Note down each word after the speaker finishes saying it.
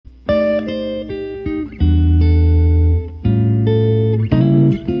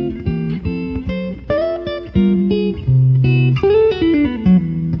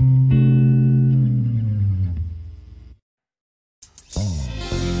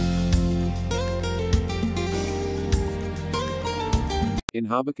In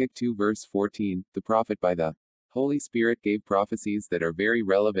Habakkuk 2 verse 14, the prophet by the Holy Spirit gave prophecies that are very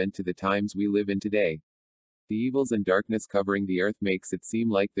relevant to the times we live in today. The evils and darkness covering the earth makes it seem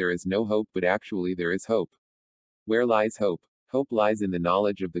like there is no hope, but actually there is hope. Where lies hope? Hope lies in the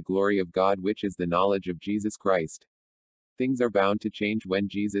knowledge of the glory of God, which is the knowledge of Jesus Christ. Things are bound to change when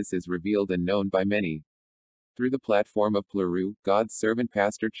Jesus is revealed and known by many. Through the platform of Pleru, God's servant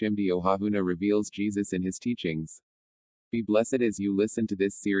Pastor Chimdi Ohahuna reveals Jesus in his teachings. Be blessed as you listen to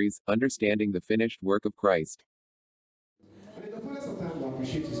this series, Understanding the Finished Work of Christ. In the fullness of time, we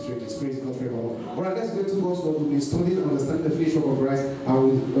appreciate his strength. Praise God forever. All right, let's go to God's word. We'll be studying and understanding the finished work of Christ.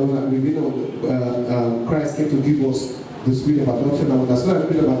 And we've been on Christ came to give us the spirit of adoption. And that's why the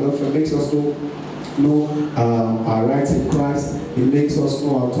spirit of adoption makes us know our rights in Christ. It makes us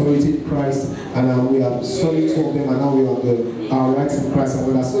know our authority in Christ. And we have studied two of them, and now we have our rights in Christ. And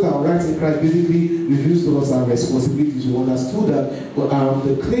we understood our rights in Christ basically reveals to us our responsibilities. We understood that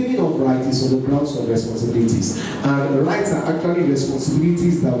the claiming of rights is on the grounds of responsibilities. And the rights are actually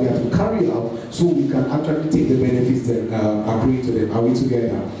responsibilities that we have to carry out so we can actually take the benefits that accrue to them. Are we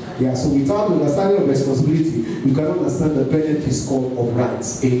together? Yeah, so without understanding of responsibility, we cannot understand the benefits of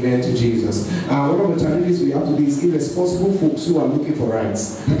rights. Amen to Jesus. One of the challenges we have today is irresponsible folks who are looking for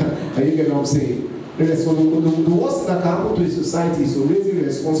rights. Are you getting what I'm saying? The worst thing that can happen to a society is to raise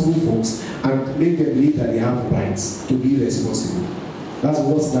irresponsible folks and make them believe that they have rights to be responsible. That's the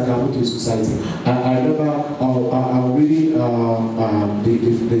worst thing that can happen to a society. I remember I was reading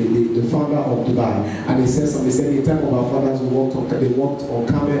the founder of Dubai, and he said something. He said, in the time of our fathers, they walked on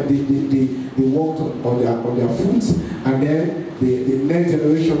camel, they walked on their foot, and then the next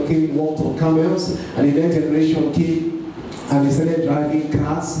generation came, walked on camels, and the next generation came and they started driving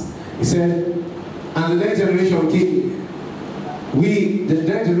cars. He said, and the next generation came, the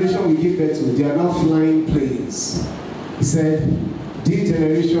next generation we give birth to, they are now flying planes. He said, this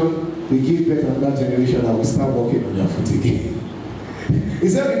generation, we give birth to that generation and we start walking on their foot again. He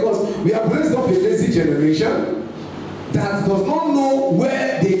said, because we have raised up a lazy generation that does not know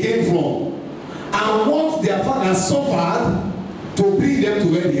where they came from and what their fathers suffered to bring them to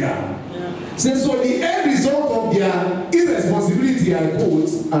where they are. Yeah. So the end result of their irresponsibility, I quote,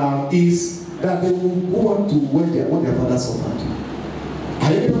 is that they will go on to what their fathers suffered.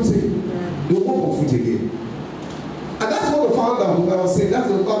 Are you know what I'm saying? Yeah. They will walk on foot again. And that's what the founder was saying. That's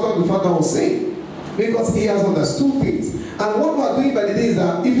what the founder was saying. Because he has understood things. And what we are doing by the day is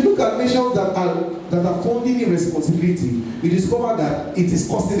that if you look at nations that are funding irresponsibility, you discover that it is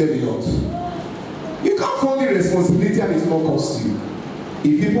costing them a lot. You can't fund irresponsibility and it's not cost you.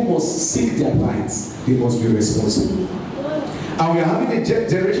 If people must seek their rights, they must be responsible. And we are having a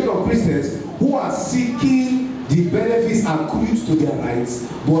generation of Christians who are seeking the benefits accrued to their rights,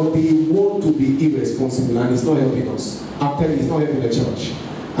 but they want to be irresponsible, and it's not helping us. I'm telling you, it's not helping the church.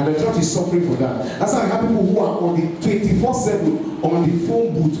 And the church is suffering for that. That's why I have people who are on the 24/7 on the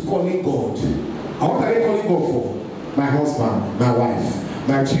phone booth calling God. And what are they calling God for? My husband, my wife,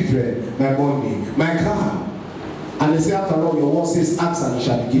 my children, my money, my car. And they say, after all, your word says, ask and it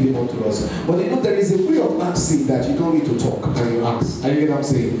shall be given unto us. But you know, there is a way of asking that you don't need to talk and you ask. Are you get what I'm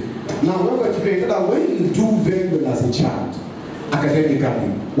saying? Now, when we're children, you know that when you do very well as a child,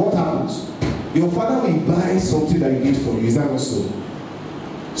 academically, what happens? Your father will buy something that you need for you. Is that not so?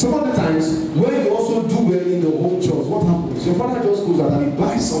 Some other times, when you also do well in the home church, what happens? Your father just goes out and he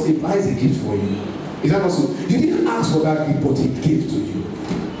buys something, buys a gift for you. Is that not so? You didn't ask for that gift, but he gave to you.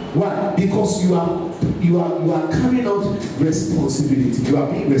 Why? Because you are carrying out responsibility. You are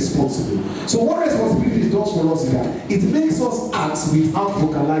being responsible. So what responsibility does for us is that it makes us act without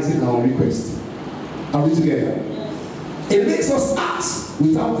vocalizing our request. Are we together? It makes us act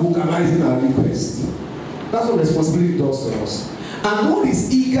without vocalizing our request. That's what responsibility does to us. And God is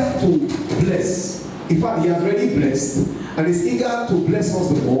eager to bless. In fact, He has already blessed and is eager to bless us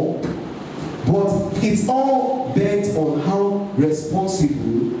the more. But it's all bent on how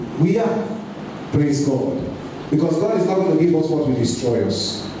responsible we are. Praise God. Because God is not going to give us what will destroy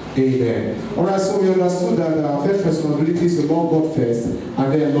us. Amen. Alright, so we understood that our first responsibility is to love God first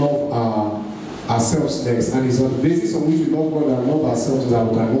and then love ourselves next. And it's on the basis on which we love God and love ourselves that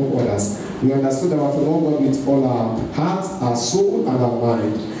we can love others. We understood that we have to love God with all our heart, our soul, and our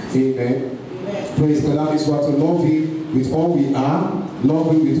mind. Amen. Praise God. That is we have to love Him with all we are,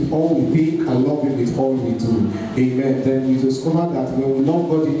 love Him with all we think, and love Him with all we do. Amen. Then we discover that when we love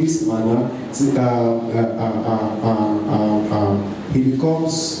God in this manner, He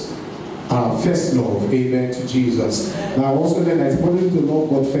becomes our first love. Amen to Jesus. Now also then it's important to love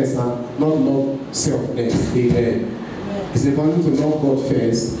God first and not love self next. Amen. It's important to love God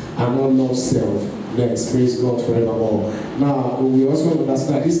first and not love self next. Praise God forevermore. Now, we also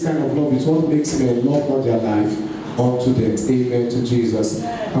understand that this kind of love is what makes men love not their life unto death. Amen to Jesus.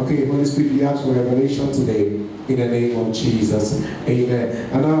 Okay, Holy Spirit, we ask for revelation today in the name of Jesus. Amen.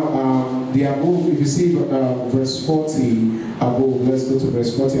 And now, the above, if you see verse 40 above, let's go to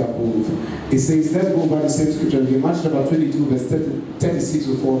verse 40 above. It says, let's go by the same scripture again. Matthew chapter 22, verse 36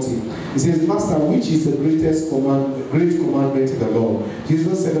 to 40. It says, Master, which is the great commandment in the law?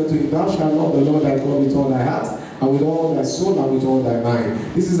 Jesus said unto him, Thou shalt love the Lord thy God with all thy heart, and with all thy soul, and with all thy mind.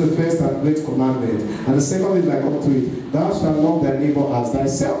 This is the first and great commandment. And the second is like unto it, Thou shalt love thy neighbor as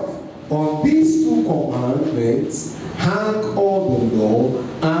thyself. On these two commandments hang all the law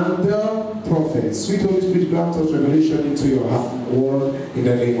and the prophets. Sweet Holy Spirit, grant us revelation into your word in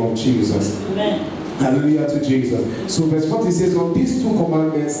the name of Jesus. Amen. Hallelujah to Jesus. So verse 40 says, on these two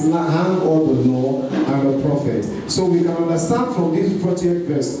commandments hang all the law and the prophets. So we can understand from this 40th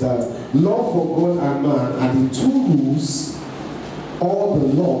verse that love for God and man are the two rules all the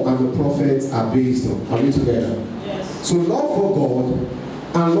law and the prophets are based on. Are we together? Yes. So love for God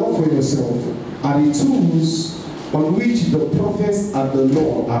and love for yourself are the two rules on which the prophets and the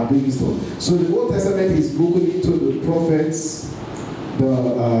law are based on. So the Old Testament is broken into the prophets, the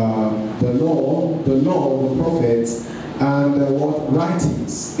law, the prophets, and what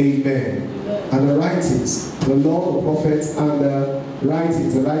writings. Amen. And the writings, the law, the prophets, and the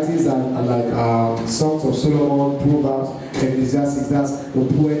writings. The writings are like Songs of Solomon, Proverbs, Ecclesiastes. That's the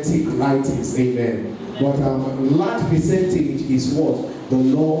poetic writings. Amen. But large percentage is what? The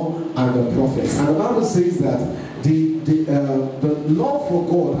law and the prophets. And the Bible says that the love for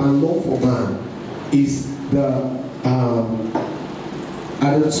God and love for man is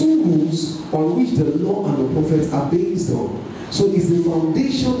are the two rules on which the law and the prophets are based on. So it's the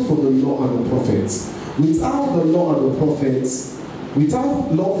foundation for the law and the prophets. Without the law and the prophets,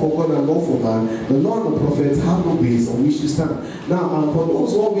 without love for God and love for man, the law and the prophets have no base on which to stand. Now, for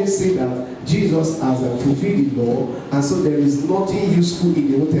those who always say that Jesus has fulfilled the law, and so there is nothing useful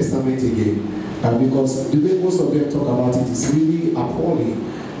in the Old Testament again, because the way most of them talk about it is really appalling.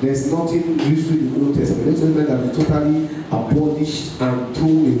 There's nothing useful in the Old Testament. The Old Testament has been totally abolished and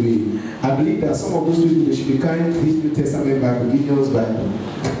thrown away. I believe that some of those people, they should be carrying this New Testament Bible, Gideon's Bible.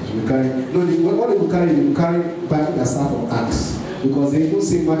 They should be carrying, what they will carry Bible that start from Acts. Because they don't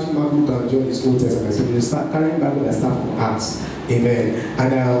say Matthew, Mark, Luke, and John is Old Testament. So they start carrying Bible that start from Acts. Amen.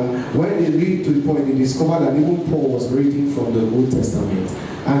 And when they read to the point, they discover that even Paul was reading from the Old Testament.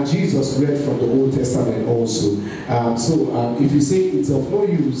 And Jesus read from the Old Testament also. So if you say it's of no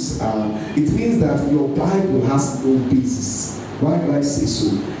use, it means that your Bible has no basis. Why do I say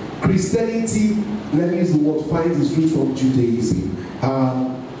so? Christianity, let me use the word, finds its root from Judaism.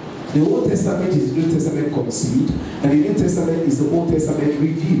 The Old Testament is the New Testament concealed, and the New Testament is the Old Testament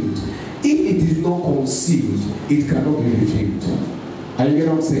revealed. If it is not concealed, it cannot be revealed. Are you getting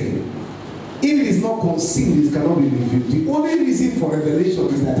what I'm saying? If it is not concealed, it cannot be revealed. The only reason for revelation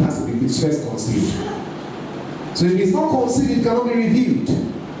is that it has to be first concealed. So if it's not concealed, it cannot be revealed.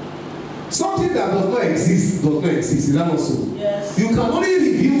 Something that does not exist does not exist. Is that not so? Yes. You can only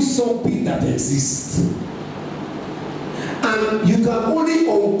reveal something that exists. And you can only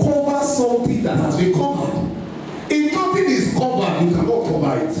uncover something that has been covered. If nothing is covered, you cannot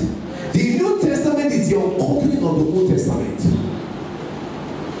cover it. The New Testament is the uncovering of the Old Testament.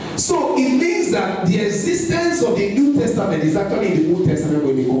 So it means that the existence of the New Testament is actually in the Old Testament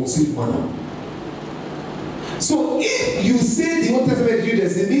in a concealed manner. So if you say the Old Testament is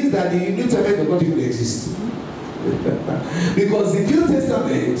Judas, it means that the New Testament does not even exist. Because the New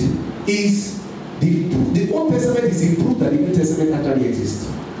Testament is the Old Testament is a proof that the New Testament actually exists.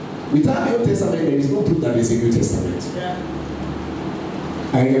 Without the Old Testament, there is no proof that there is a New Testament. Yeah.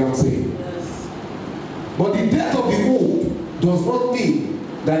 I get what I'm saying? Yes. But the death of the old does not mean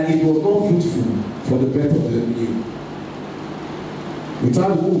that it was not fruitful for the birth of the new.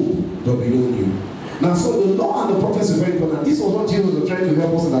 Without the old, there will be no new. Now, so the law and the prophets is very important. This was what Jesus was trying to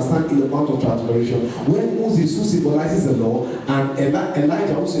help us understand in the Mount of Transfiguration. When Moses, who symbolizes the law, and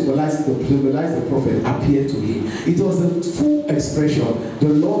Elijah, who symbolizes the prophet, appeared to him, it was the full expression, the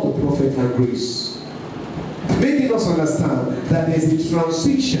law, the prophet, and grace. Making us understand that there is a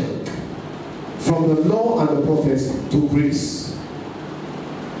transition from the law and the prophets to grace.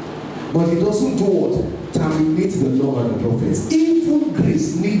 But it doesn't do what? Terminate the law and the prophets. Even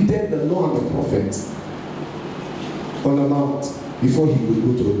grace needed the law and the prophets on the mount before he would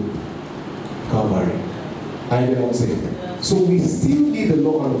go to Calvary. I get what I'm saying? Yeah. So we still need the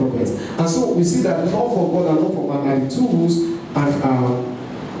law and the prophets. And so we see that law for God and law for man are the two rules, and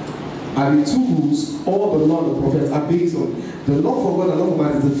all the law and the prophets are based on. The love for God and love for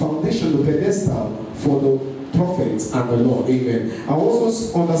man is the foundation, the pedestal for the prophets and the law. Amen. I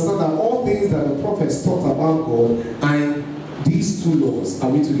also understand that all things that the prophets taught about God and these two laws,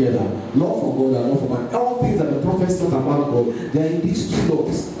 are we together? Love for God and love for man. All things that the prophets taught about God, they are in these two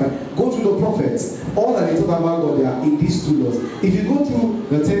laws. Go through the prophets. All that they taught about God, they are in these two laws. If you go through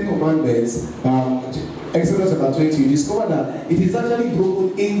the 10 Commandments, Exodus chapter 20, you discover that it is actually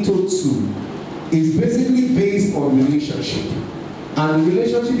broken into two. It's basically based on relationship. And the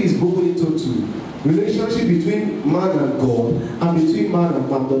relationship is broken into two. Relationship between man and God, and between man and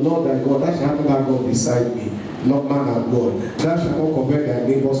man, the Lord thy God, that shall have God beside me. Not man and God. That shall not covet thy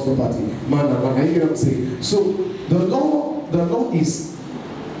neighbor's property. Man and man. You know what I'm saying? So the law is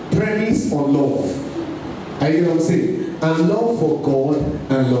premised on love. You know what I'm saying? And love for God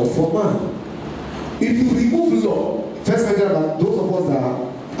and love for man. If you remove law, First Corinthians, those of us that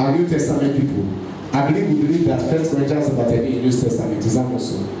are New Testament people, I believe that First Corinthians about any New Testament is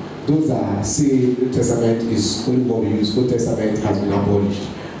also. Those that say New Testament is only what we use, Old Testament has been abolished.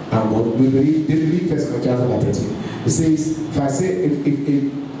 But they believe First Corinthians about 13. It says,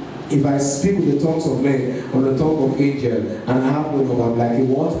 if I speak with the tongues of men or the tongue of angel, and I have no love, I'm like a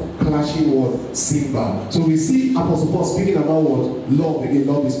what? Clashing what? Cymbal. So we see Apostle Paul speaking about what? Love. Again,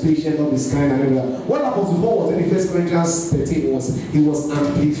 love is patient, love is kind, and everything. What Apostle Paul was in 1 Corinthians 13 was, he was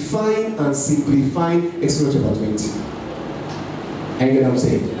amplifying and simplifying Exodus chapter 20. You get what I'm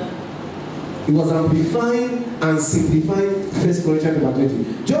saying? He was amplifying and simplifying 1 Corinthians chapter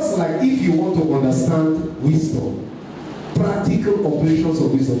 20. Just like if you want to understand wisdom, practical operations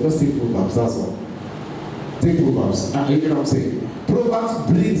of wisdom, just take Proverbs, that's all. Take Proverbs. You know what I'm saying?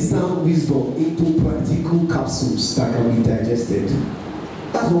 Proverbs breaks down wisdom into practical capsules that can be digested.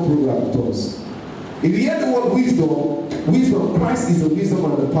 That's what Proverbs does. If you hear the word wisdom, Christ is the wisdom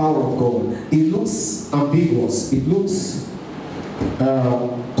and the power of God. It looks ambiguous. It looks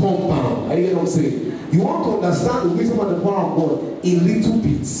compound. You know what I'm saying? You want to understand the wisdom and the power of God in little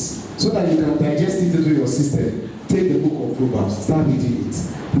bits so that you can digest it into your system. Take the book of Proverbs, start reading it,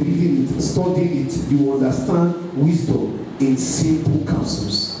 studying it. You will understand wisdom in simple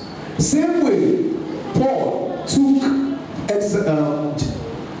capsules. Same way, Paul took Exodus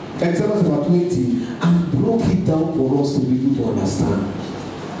chapter 20 and broke it down for us to be able to understand.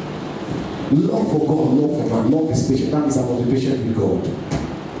 Love for God, love for man, love is patient. That means I must be patient with God,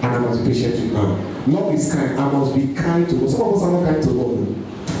 and I must be patient with man. Love is kind. I must be kind to God. Some of us are not kind to God,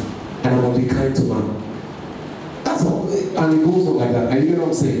 and I must be kind to man. That's all, and it goes on like that. And you know what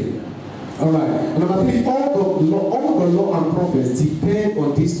I'm saying? All right. And number three, all the law and prophets depend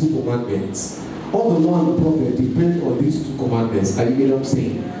on these two commandments. All the law and the prophet depend on these two commandments. Are you getting what I'm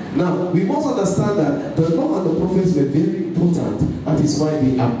saying? Now, we must understand that the law and the prophets were very important. That is why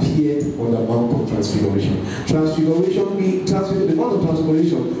they appeared on the Mount of Transfiguration. The Mount of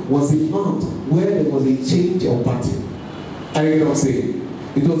Transfiguration was a mount where there was a change of party. Are you getting what I'm saying?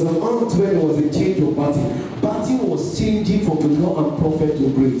 It was a mount where there was a change of party. Party was changing from the law and prophet to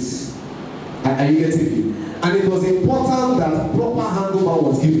grace. Are you getting it? And it was important that proper handover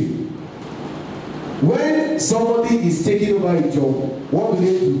was given. When somebody is taking over a job, what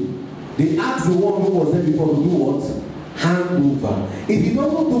do? They ask the one who was there before to do what? Handover. If you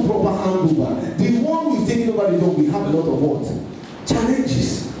don't do proper handover, the one who is taking over the job will have a lot of what?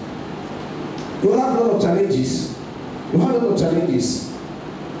 Challenges. You will have a lot of challenges. You have a lot of challenges.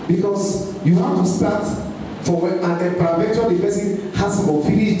 Because you have to start from when, and then eventually the person has some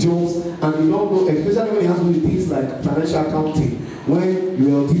unfinished jobs, and you don't know, especially when you have to do things like financial accounting, when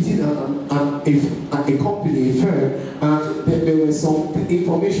you are auditing a company, a firm, and there were some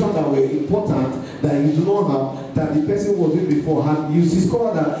information that were important that you do not have, that the person was doing before, and you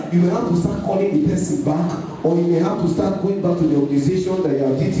discover that you will have to start calling the person back, or you may have to start going back to the organization that you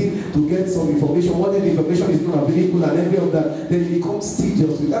are auditing to get some information. What if the information is not available and every of that, then it becomes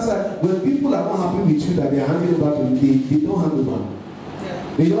tedious. That's why when people are not happy with you that they are handing over to you, they don't hand over.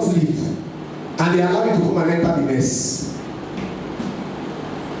 Yeah. They just leave. And they allow you to come and enter the mess.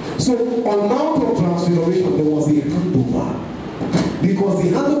 So on Mount of Transfiguration, there was a handover. Because the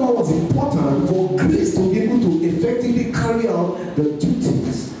handover was important for grace to be able to effectively carry out the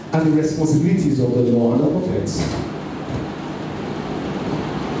duties and the responsibilities of the law and the prophets.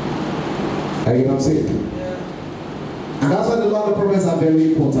 Are you know what I'm saying? Yeah. And that's why the law and the prophets are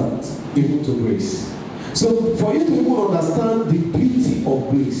very important, even to grace. So for you to even understand the beauty of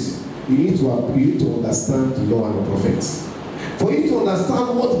grace, you need to understand the law and the prophets. For you to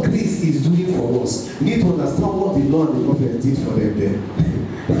understand what grace is doing for us, you need to understand what the law and the prophets did for them there.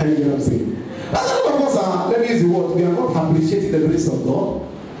 You know what I'm saying? That's why some of us are, let me use the word, we are not appreciating the grace of God.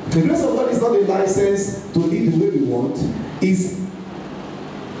 The grace of God is not a license to live the way we want. is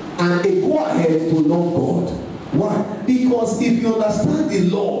a go-ahead to love God. Why? Because if you understand the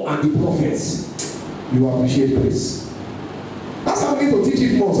law and the prophets, you appreciate grace. That's how we need to teach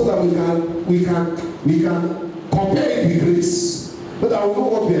it more, so that we can compare it with grace, so that we know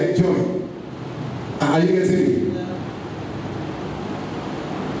what we are enjoying. Are you getting it?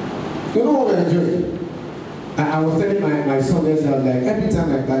 You know what we are enjoying? I was telling my son yesterday, like, every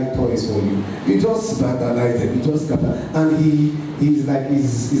time I buy toys for you, you just vandalize them, you just scatter. And he's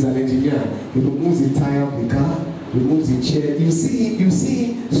an engineer. He removes the tire of the car, removes the chair. You see him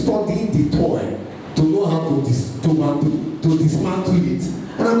studying the toy to know how to dismantle it.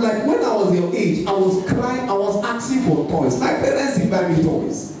 And I'm like, when I was your age, I was crying, I was asking for toys. My parents didn't buy me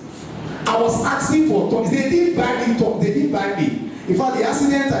toys. I was asking for toys. They didn't buy me toys. They didn't buy me. In fact, the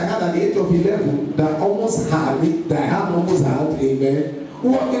accident I had at the age of 11 that I almost had, amen,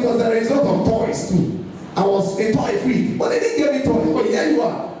 well, it was the result of toys too. I was a toy freak, but they didn't give me toys. But here you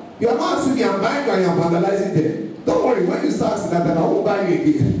are. You are not asking me, I'm buying you and you're vandalizing them. Don't worry, when you start saying that, I won't buy you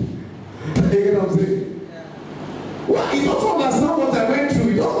again. You know what I'm saying? Well, you don't understand what I went through.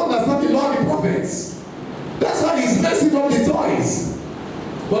 You don't understand the law of the prophets. That's why he's messing up the toys.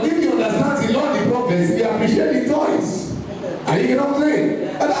 But if you understand the law of the prophets, you appreciate the toys. Are you getting what I'm saying?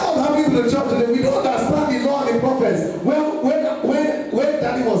 And that was happening to the church today. We don't understand the law of the prophets. When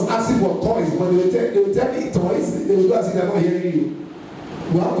Daddy was asking for toys, but they would tell me toys, they would go and say, they're not hearing you.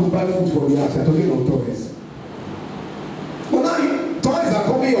 We have to buy food for the house. You're talking of toys. But now toys are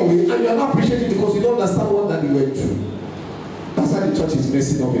coming your way and you're not appreciating because you don't understand what Daddy went through. That's why the church is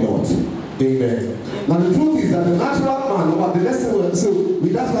messing up a lot. Amen. Now the truth is that the natural man, or the lesson,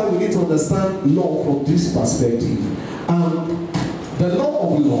 that's why we need to understand law from this perspective. The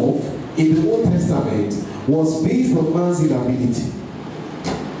law of love in the Old Testament was based on man's inability.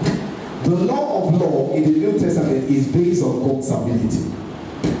 The law of love in the New Testament is based on God's ability.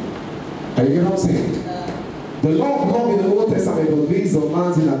 Are you getting what I'm saying? The law of love in the Old Testament was based on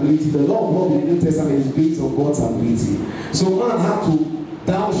man's inability. The law of love in the New Testament is based on God's ability. So man had to,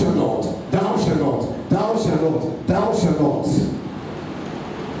 thou shalt not, thou shalt not, thou shalt not, thou shalt not.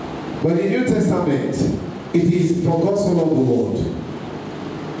 But in the New Testament, it is for God so loved the world.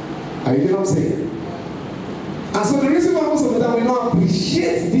 Are you getting what I'm saying? And so the reason why most of the time we don't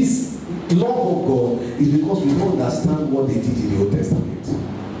appreciate this love of God is because we don't understand what they did in the Old Testament.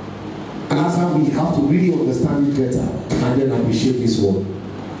 And that's how we have to really understand it better and then appreciate this word.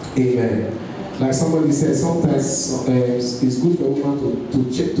 Amen. Like somebody said, sometimes it's good for a woman to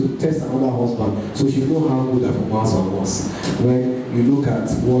test another husband so she know how good her husband was. When you look at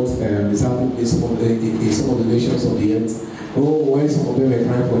what is happening in some of the nations of the earth, when some of them were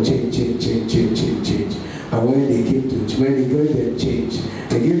crying for change. And when they came to, when they gave them change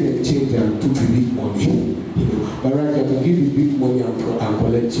and took the big money. But right now, to give the big money and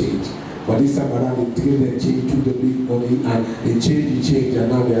collect change. But this time around, they gave them change, took the big money, and they changed the change, and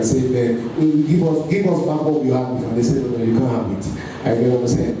now they are saying, give us back what we have. And they said, no, you can't have it. I get what I'm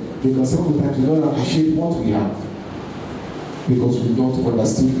saying? Because sometimes we don't appreciate what we have. Because we don't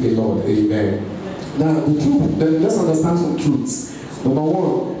understand the Lord. Amen. Now, the truth, let's understand some truths. Number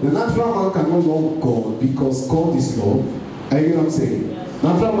one, the natural man cannot love God because God is love. Are you get what I'm saying?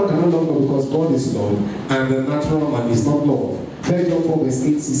 Natural man cannot love God because God is love, and the natural man is not love. 3 John 4 verse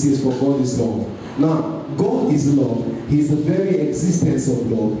 8 says, for God is love. Now, God is love. He is the very existence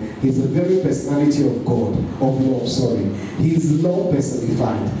of love. He is the very personality of God, of love, sorry. He is love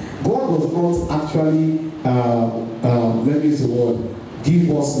personified. God does not actually, let me use the word,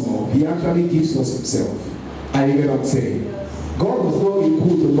 give us love. He actually gives us himself. Are you get what I'm saying? God does not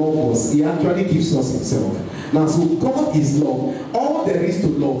include to love us. He actually gives us himself. Now, so God is love. All there is to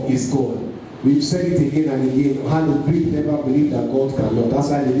love is God. We've said it again and again. How the Greek never believed that God can love. That's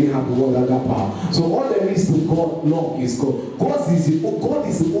why they didn't have the word and that power. So all there is to God, love is God. God is the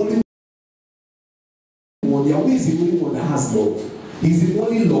only one. Yahweh is the only one that has love. He's the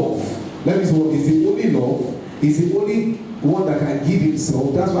only love. That is what is the only love. He's the only one that can give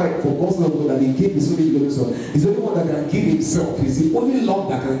himself. That's why for God's love that he gave his only begotten son. He's the only one that can give himself. He's the only love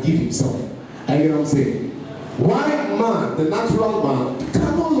that can give himself. Are you know what I'm saying? Why man, the natural man,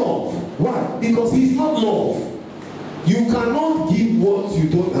 cannot love? Why? Because he's not love. You cannot give what you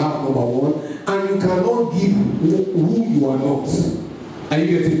don't have, number one, and you cannot give who you are not. Are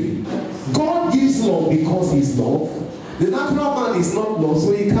you getting me? God gives love because he's love. The natural man is not love,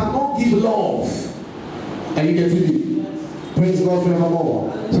 so he cannot give love. Are you getting me? Praise God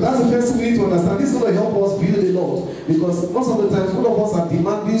forevermore. So that's the first thing we need to understand. This is going to help us build a lot. Because most of the times, all of us are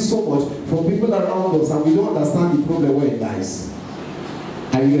demanding so much from people around us and we don't understand the problem where it lies.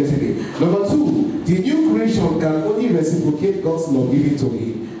 Are you getting it? Number two, the new creation can only reciprocate God's love given to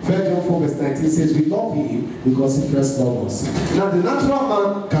him. 1 John 4 verse 19 says, we love him because he first loved us. Now the natural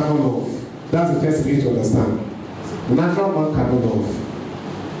man cannot love. That's the first thing to understand. The natural man cannot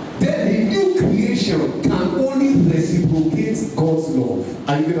love. Then the new creation can only reciprocate God's love.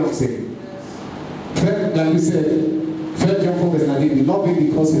 Are you getting what I'm saying? Like we said, 1 John 4 verse 19, we love him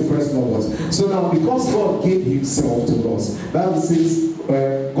because he first loved us. So now, because God gave himself to us, Bible says,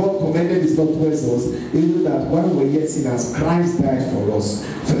 God commended his love towards us, even that while we were yet sinners, Christ died for us.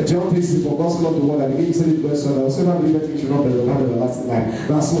 John 3 says, for God so loved the world that he gave his only begotten Son, that whosoever believeth in him should not perish but have everlasting life.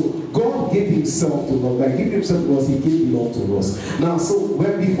 Now, so God gave himself to us. By giving himself to us, he gave love to us. Now, so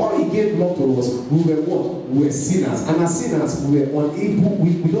before he gave love to us, we were what? We were sinners. And as sinners, we were unable,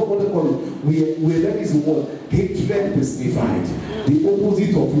 we don't want to call it, that is the word, hatred personified. The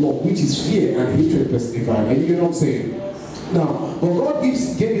opposite of love, which is fear and hatred personified. And you know what I'm saying? Now, but God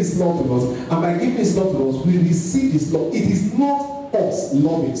gave his love to us, and by giving his love to us, we receive his love. It is not us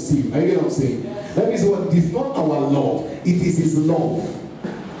loving still. Are you know what I'm saying? That means what? It is not our love, it is his love.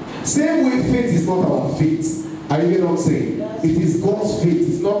 Same way faith is not our faith. Are you know what I'm saying? It is God's faith,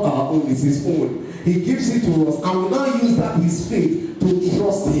 it's not our own, it's his own. He gives it to us, and we now use that his faith to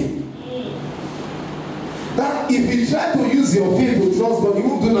trust him. That if you try to use your faith to trust God, you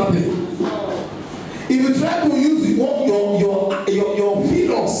won't do nothing. If you try to use your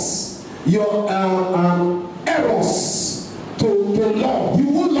feelings, your errors to love, you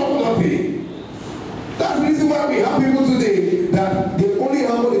will love nothing. That's the reason why we have people today that they only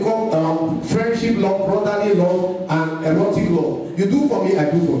have what they call friendship love, brotherly love, and erotic love. You do for me,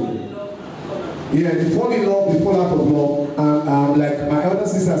 I do for you. Yeah, they fall in love, they fall out of love, and like my elder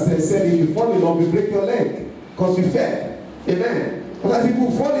sister said, if you fall in love, you break your leg because you fell. Amen. But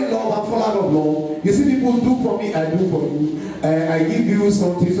people fall in love and fall out of love. You see people do for me, I do for you. I give you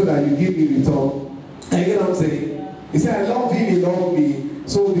something so that you give me return. And you know what I'm saying? He said, I love him, he loved me.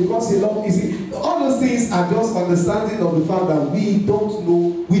 So because he loved me, see, all those things are just understanding of the fact that we don't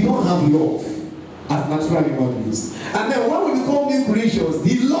know, we don't have love as natural human beings. And then when we become new creations,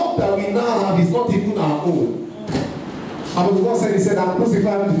 the love that we now have is not even our own. And God said, he said, I'm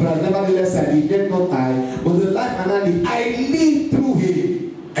crucified with Christ, nevertheless I live, yet not I, but the life and I live through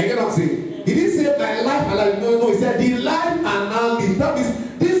him. And you know what I'm saying? He didn't say my life and I live. No, he said the life and I live. That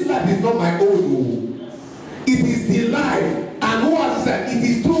means this life is not my own. It is the life. And who has said it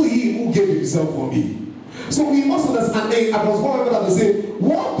is through him who gave himself for me. So we must understand. I was going to say,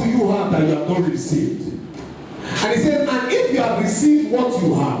 what do you have that you have not received? And he said, and if you have received what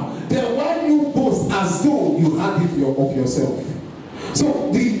you have, then why you boast as though you had it of yourself?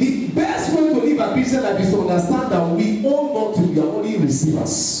 So the best way to live a Christian life is to understand that we all not to be only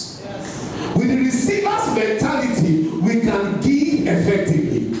receivers. Yes. With the receiver's mentality, we can give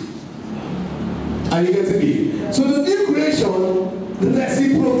effectively. Are you getting me? Yes. So the new creation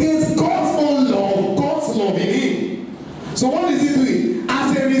reciprocates God's own love, God's love in him. So what is he doing?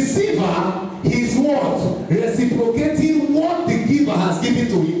 As a receiver, he's what? Reciprocating what the giver has given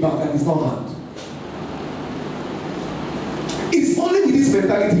to him back and it's not hand. It's only with this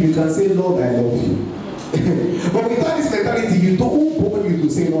mentality you can say, Lord, I love you. But without this mentality, you don't want you to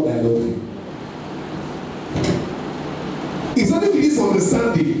say, Lord, I love you. It's only with this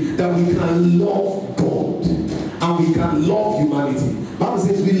understanding that we can love God and we can love humanity. The Bible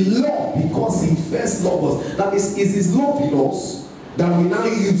says we love because he first loved us. That is his love in us that we now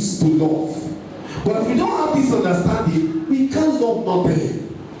use to love. But if we don't have this understanding, we can't love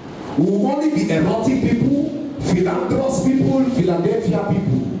nothing. We will only be erotic people, philanthropous people, Philadelphia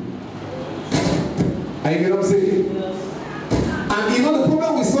people. Are you get what I'm saying? And you know the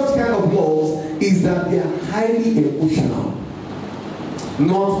problem with such kind of laws is that they are highly emotional,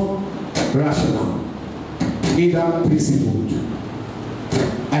 not rational, neither principled.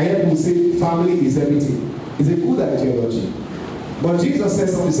 I heard people say family is everything. It's a good ideology. But Jesus said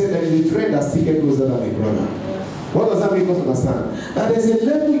something, he said there is a friend that sticketh closer than a brother. What does that make us understand? That there's a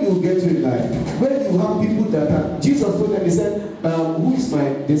level you get to in life where you have people that are, Jesus told them, he said, who is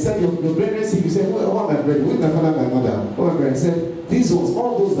my, they said, your brethren, you said, who are my brethren? Who is my father and my mother? Who are my brethren? He said, these ones,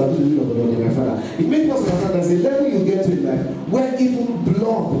 all those that do the will of the Lord, they're my father. It makes us understand there's a level you get to in life where even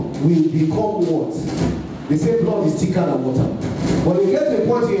blood will become what? They say blood is thicker than water. But you get to a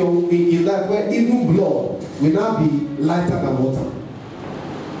point in life where even blood will now be lighter than water.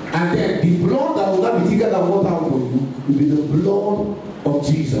 And then the blood that will not be thicker than water for you will be the blood of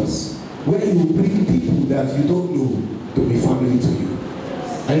Jesus, where you will bring people that you don't know to be family to you.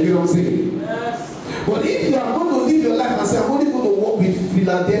 Are you know what I'm saying? Yes. But if you are going to live your life and say, I'm only going to walk with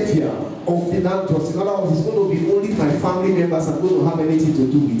Philadelphia, of philanthropy, in other words, it's going to be only my family members are going to have anything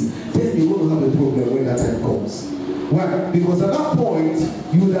to do with, then you're going to have a problem when that time comes. Why? Because at that point,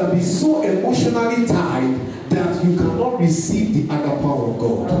 you would have been so emotionally tied that you cannot receive the other power of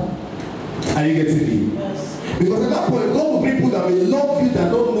God. Are you getting me? Yes. Because at that point, God will bring people that will love you,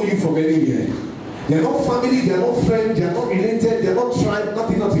 that don't know you from anywhere. They are not family, they are not friends, they are not related, they are not tribe,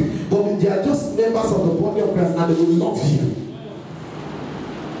 nothing. But they are just members of the body of Christ and they will love you.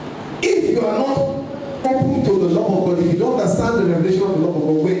 If you are not open to the love of God, if you don't understand the revelation of the love of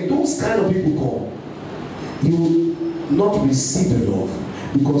God, when those kind of people come, you will not receive the love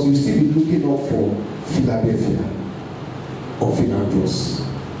because you still be looking up for Philadelphia or Philandros.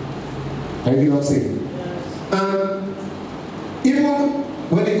 Are you know what I'm saying? And even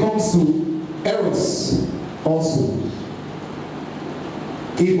when it comes to eros, also,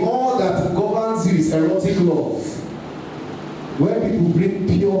 if all that governs you is erotic love, when people bring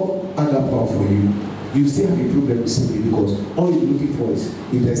pure agape for you, you still have a problem with something because all you're looking for is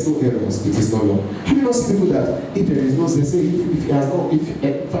if there's no eros, it is not love. Have you not seen people that if there is no, they say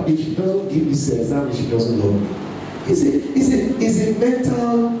if she doesn't give this exam, she doesn't love me. It's a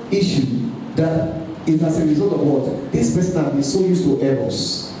mental issue that is as a result of what? This person has been so used to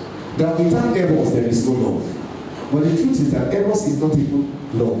eros that without eros there is no love. But the truth is that eros is not even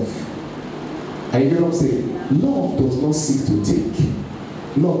love. Are you hear what I'm saying? Love does not seek to take.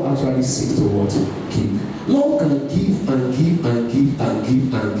 Love actually seeks to what? Give. Love can give and give and give and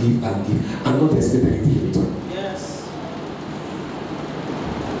give and give and give and not expect anything in return. Yes.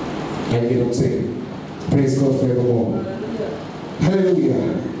 Are you hear what I'm saying? Praise God forevermore. Hallelujah.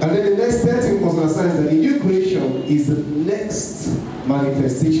 And then the next thing was understand that the new creation is the next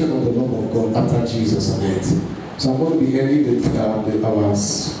manifestation of the love of God after Jesus on earth. So I'm going to be ending our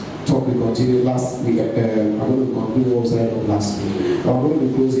talk we continued last week. I'm going to conclude what was I of last week. I'm going to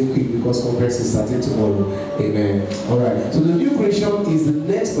be closing quick because conference is starting tomorrow. Amen. Alright. So the new creation is the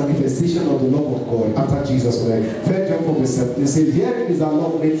next manifestation of the love of God after Jesus on earth. 1 John 4:7. It says, herein is our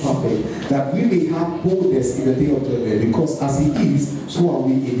love made perfect, that we may have boldness in the day of judgment, because as He is, so are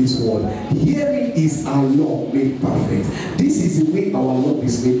we in this world. Herein is our love made perfect. This is the way our love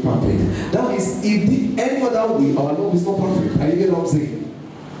is made perfect. That is, if any other way, our love is not perfect. Are you getting what I'm saying?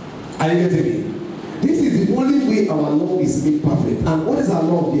 Are you getting me? This is the only way our love is made perfect. And what is our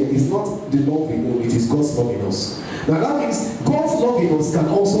love here? It's not the love we know, it is God's love in us. Now that means God's love in us can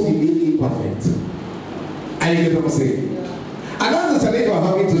also be made imperfect. Are you getting what I'm saying? And that's the challenge we're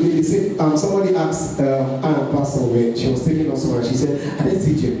having today. They say, somebody asked Pastor where she was taking us somewhere. She said, I didn't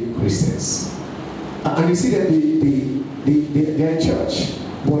see genuine Christians. And you see that they're in church,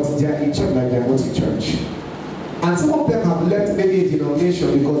 but they're in church like they're not in church. And some of them have left maybe a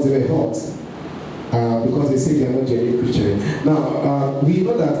denomination because they were hurt. Because they say they are not genuine Christian. Now, we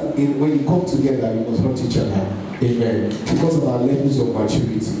know that when you come together, you must hurt each other. Amen. Because of our levels of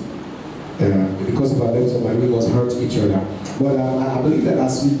maturity. Because of our levels of maturity, we must hurt each other. But I believe that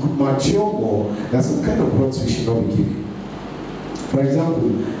as we mature more, there's some kind of hurts we should not be giving. For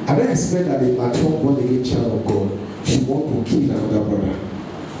example, I don't expect that a mature born-again child of God should want to kill another brother.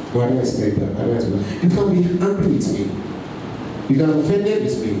 No, I don't expect that. I don't expect that. You can be angry with me. You can offend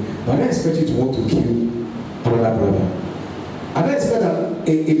with me. But I don't expect you to want to kill another brother. I don't expect that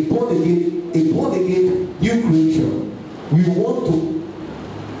a born-again new creation will want to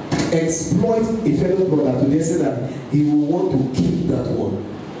exploit a fellow brother to the extent that he will want to kill that one.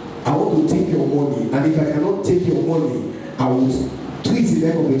 I want to take your money, and if I cannot take your money, I will twist the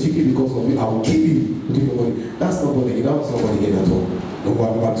neck of the chicken because of it. I will kill you to take your money. That's not born again. That's not born again at all.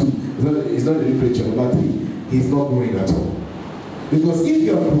 Number two, it's not the new creature. Number three, he's not growing at all. Because if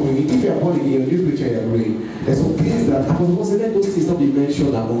you are growing, if you are born again, new creature, you are growing. There's some things that happen. Because let those things not be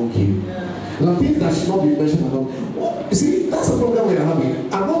mentioned among you. There are things that should not be mentioned among. Well, you see, that's the problem we are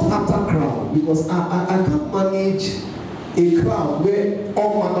having. I'm not after crowd because I can't manage a crowd where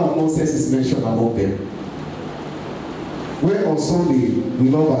all manner of nonsense is mentioned among them. Where on Sunday we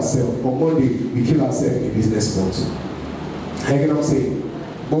love ourselves, on Monday we kill ourselves in business month. I get what I'm saying?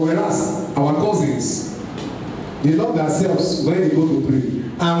 But whereas our cousins, they love themselves when they go to pray.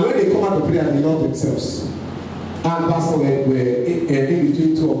 And when they come out to pray, they love themselves. And Pastor were in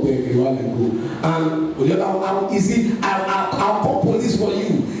between two of them a while ago. And I'll call police for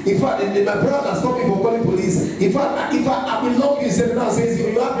you. In fact, my brother stopped me from calling police. In fact, if I will love you, he said, now says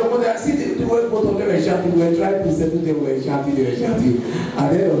you have your money. I see the way both of them were shouting. We were trying to settle them, they were shouting. At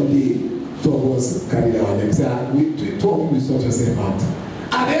the end of the day, two of us carried our legs. Two of you will sort yourself out.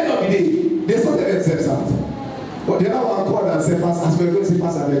 At the end of the day, they sorted themselves out. But the other one called and said, Pastor, as we're going to say,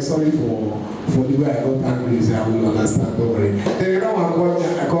 Pastor, I'm sorry for the way I got angry. He said, I will understand, don't worry. Then the other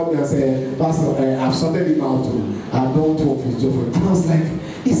one called me and said, Pastor, I've sorted him out too. I've done 12 his job for him. And I was like,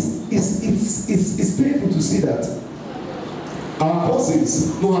 it's painful to see that our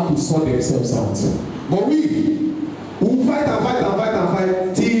bosses know how to sort themselves out. But we will fight and fight and fight and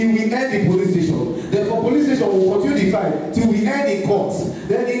fight till we end the police station. Then from police station we'll continue the fight till we end in court.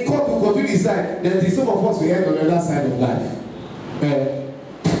 Then in court we'll continue the side. Then some of us will end on the other side of life.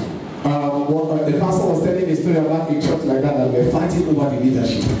 The pastor was telling a story about a church like that we were fighting over the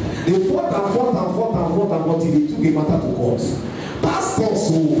leadership. They fought until they took the matter to court. Pastors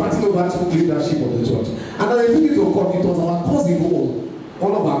who fighting over the leadership of the church. And then they took it to court. It was our cousin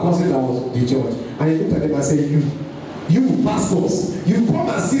one of our cousins that was the judge. And he looked at them and said, you pastors, you come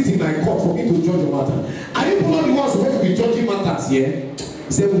and sit in my court for me to judge your matter. Are you not the ones supposed to be judging matters here?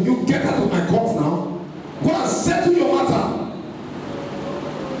 He said, will you get out of my court now? Go and settle your matter.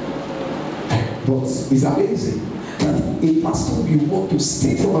 But it's amazing that a pastor, you want to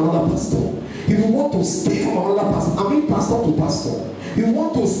steal from another pastor. You want to steal from another pastor. I mean pastor to pastor. You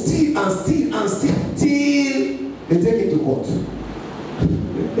want to steal and steal and steal till they take it to court.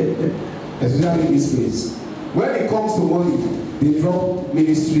 Especially in this place. When it comes to money, they drop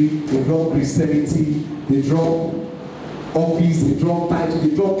ministry, they drop Christianity, they drop office, they drop title,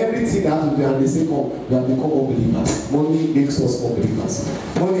 they drop everything that has to be, and they say, oh, we have become unbelievers. Money makes us unbelievers.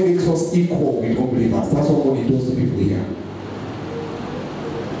 Money makes us equal with unbelievers. That's what money does to people here.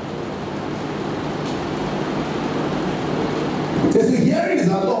 They say, hearing is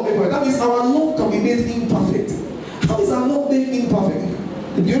our love made perfect. That means our love can be made imperfect. How is our love made imperfect?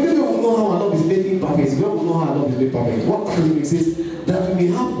 The only way we know how our love is made imperfect is when we know how our love is made perfect. What Bible says that we may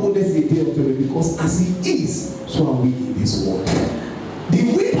have boldness in the day of judgment, because as He is, so are we in this world. The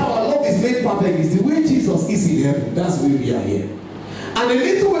way our love is made perfect is the way Jesus is in heaven. That's where we are here. And a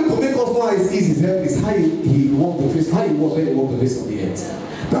little way to make us know how He is in heaven is how He walked the face, how He was when He walked the face of the earth.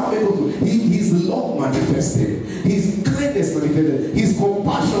 That His love manifested, His kindness manifested, His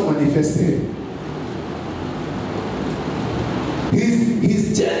compassion manifested.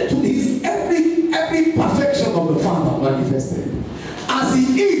 His gentle, his every perfection of the Father manifested. As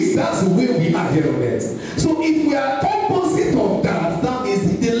He is, that's the way we are here on earth. So if we are opposite of that, that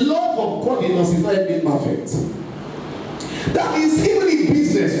means the love of God in us is not yet perfect. That means even in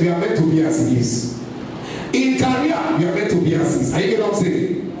business, we are meant to be as He is. In career, we are meant to be as He is. Are you getting what I'm saying?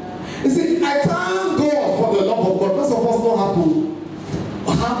 You see, I thank God for the love of God. Most of us know how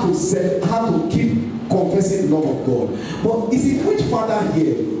to keep confessing the love of God. But you see, which father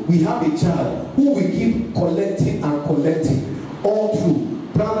here, we have a child who will keep collecting and collecting all through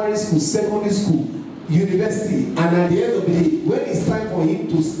primary school, secondary school, university, and at the end of the day, when it's time for him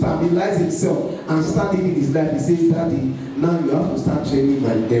to stabilize himself and start living his life, he says, Daddy, now you have to start training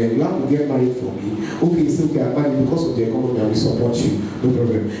my dad, you have to get married for me. Okay, it's okay, I'm married because of the economy, I will support you, no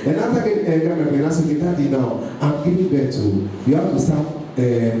problem. And after getting married, I said, okay, Daddy, now I'm giving birth to, you have to start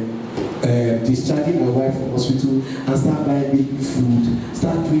discharging my wife from hospital and start buying baby food,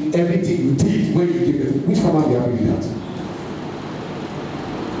 start doing everything you did when you gave birth. Which farmer will be happy with that?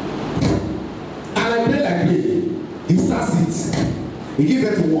 And I pray like me. He starts it. He gives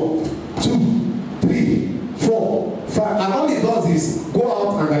birth to 1, 2, 3, 4, 5. And all he does is go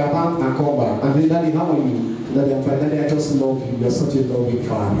out and galabant and come back. And then, Daddy, how are you? Daddy, I'm fine. Daddy, I just love you. You're such a loving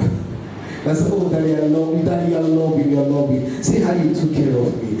father. I said, oh, Daddy, I love you. Daddy, I love you. I love you. See how you took care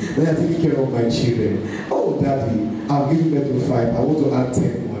of me. Then I'm taking care of my children. Oh, Daddy, I've given birth to 5. I want to add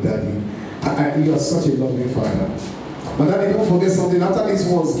 10 more, Daddy. You are such a loving father. But Daddy, don't forget something. After these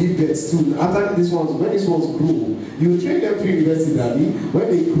ones give birth to, after these ones, when these ones grow, you train them through university, Daddy. When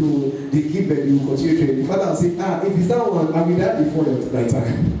they grow, they give birth, you continue training. The father will say, if it's that one, I will die before my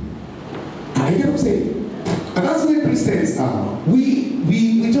time. You get what I'm saying? And that's the way Christians are.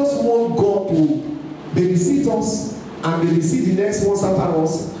 We just want God to babysit us and babysit the next ones after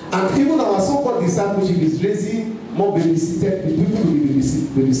us. And even our so-called discipleship is raising more babysitted people to be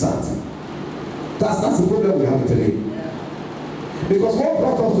babysat. That's the problem we have today. Because what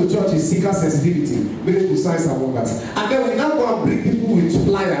brought us to church is seeker sensitivity, miracle signs and wonders. And then we now go and bring people with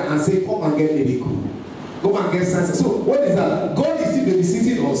flyer and say, come and get miracle. Go and get signs. So what is that? God is still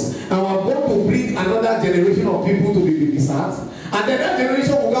babysitting us, and we're going to bring another generation of people to be babysat. And then that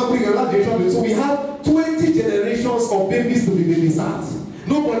generation will go and bring another generation. So we have 20 generations of babies to be babysat.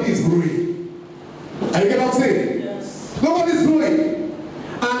 Nobody is growing. Are you getting what I'm saying? Yes. Nobody is growing.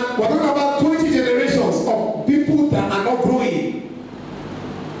 And we're talking about 20 generations of people that are not growing.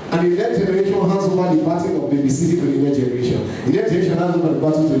 And And the next generation hands over the battle of babysitting to the next generation. The next generation hands over the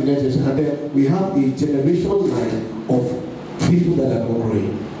battle to the next generation. And then we have a generation line of people that are not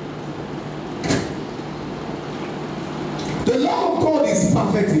growing. The love of God is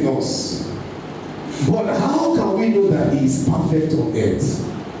perfect in us. But how can we know that He is perfect on earth?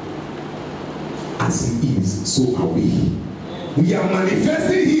 As He is, so are we. We are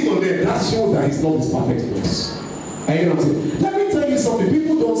manifesting Him on earth. That shows that His love is perfect in us. Are you know what I'm saying? Let me tell you something.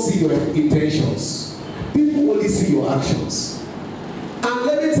 People don't see your intentions. People only see your actions. And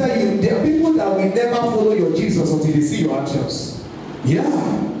let me tell you, there are people that will never follow your Jesus until they see your actions. Yeah.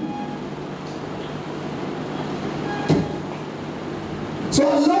 So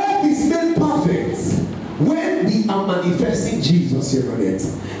our love is made perfect when we are manifesting Jesus here on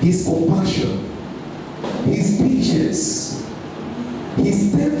earth. His compassion, His patience,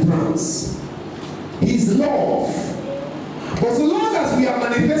 His temperance, His love. But so long as we are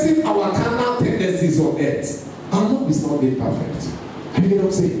manifesting our carnal tendencies on earth, our love is not made perfect. You know what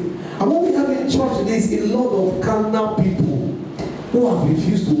I'm saying? And what we have in church today is a lot of carnal people who have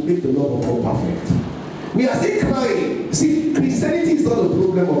refused to make the love of God perfect. We are still crying. See, Christianity is not the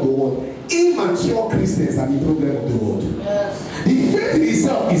problem of the world. Immature Christians are the problem of the world. Yes. The faith in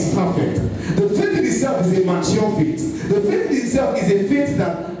itself is perfect. The faith in itself is a mature faith. The faith in itself is a faith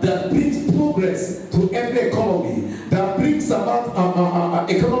that brings progress to every economy, that brings about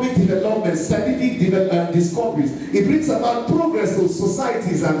economic development, scientific discoveries. It brings about progress to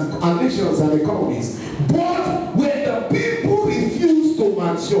societies and nations and economies. But when the people refuse to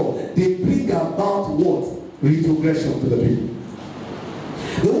mature, they bring about what? Retrogression to the people.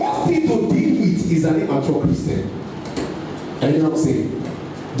 The worst thing to deal with is an immature Christian. And you know what I'm saying?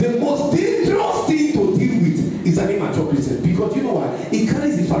 The most dangerous thing to deal with is an immature Christian. Because you know what? It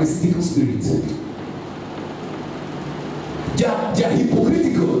carries the Pharisaical spirit. They are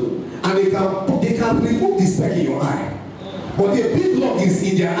hypocritical, and they can remove the speck in your eye. But the big log is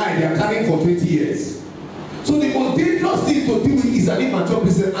in their eye, they are carrying for 20 years. So the most dangerous thing to deal with is an immature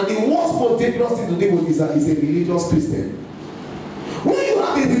Christian, and the worst most dangerous thing to deal with is a religious Christian. When you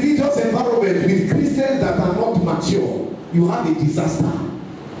have a religious environment with Christians that are not mature, you have a disaster.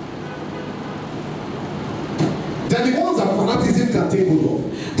 They're the ones that fanaticism can take hold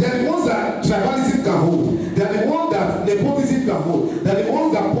of. They're the ones that tribalism can hold. They're the ones that nepotism can hold. They're the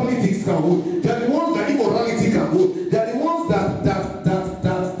ones that politics can hold. They're the ones that immorality can hold. They're the ones that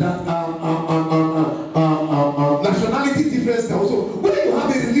nationality difference can also. When you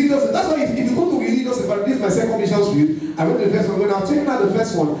have a religious, that's why if you go to religious environment, this is my second mission street. I went to the first one. When I was checking out the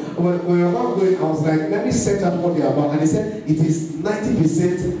first one, when we were about going, I was like, let me set up what they're about. And they said it is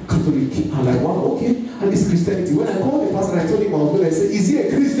 90% Catholic. I'm like, wow, okay. And it's Christianity. When I called the pastor, I told him I was going, I said, is it a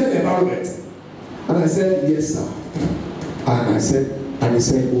Christian environment? And I said, yes, sir. And he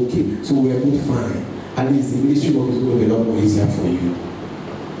said, okay. So we're good, fine. At least the ministry work is going to be a lot more easier for you.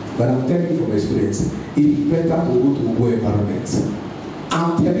 But I'm telling you from experience, it's better to go to a good environment.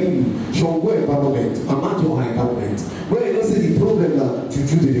 I'm telling you, Shongo environment, Amateur environment, where you don't say the problem that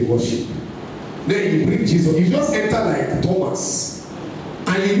Juju did the worship. Then you bring Jesus, you just enter like Thomas,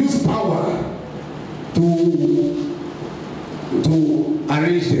 and you use power to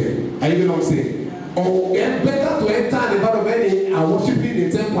arrange them. Are you know what I'm saying? Or it's better to enter an environment where they are worshiping the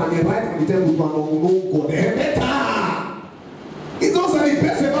temple and they write on the temple to know God. It's better. It's also the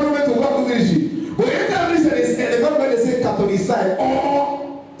best environment to work with ministry. But enter an environment they say Catholicized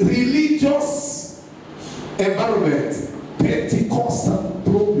or religious environment, Pentecostal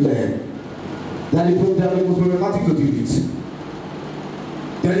problem. That is the most problematic to deal with.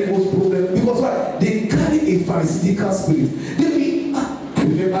 That is the most problem because why? They carry a Pharisaical spirit. I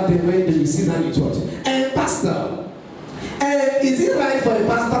remember them when they sit down in church. And pastor, is it right for a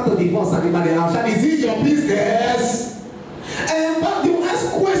pastor to divorce anybody outside? Is it your business? But they will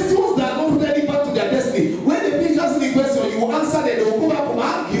ask questions that are not relevant to their destiny. When the preacher asks the question, you answer them, they will go back and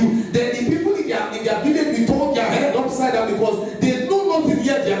argue. Then the people in their village will turn their head upside down because they know nothing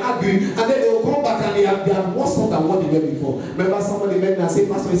yet, they are arguing. And then they will come back and they have worse than what they were before. Remember somebody met me and said,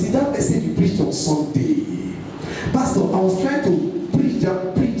 Pastor, you see that message you preached on Sunday? Pastor, I was trying to preach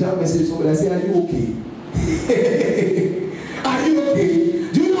that message to somebody. I said, are you okay? Are you okay?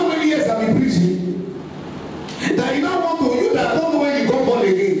 Do you know how many years I've been preaching? That you don't want to, you that don't know when you got born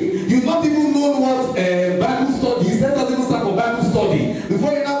again. You not even know what Bible studies. Let us even start with Bible study.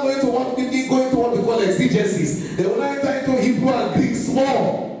 Before you now go into what we call exegesis. They will now enter into Hebrew and Greek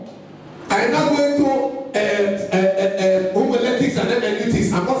small. I am now going to homiletics and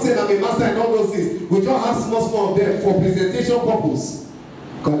hermeneutics. I'm not saying I'm a master in all those things. We just have small of them for presentation purpose.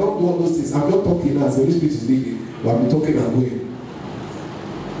 Because I don't do all those things. I'm not talking now. The Holy Spirit is leading. But I'm talking and going.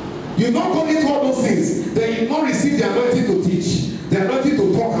 You not go into all those things, then you not receive the anointing to teach, the anointing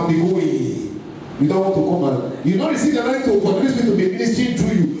to talk and be going. You don't want to come and you don't receive the anointing for the Holy Spirit to be ministering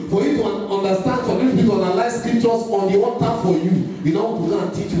through you, for you to understand, for the Holy Spirit to analyze scriptures on the altar for you. You don't want to go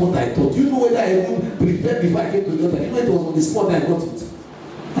and teach what I taught. You know whether I even prepared before I came to the altar. You know it was on the spot that I got it.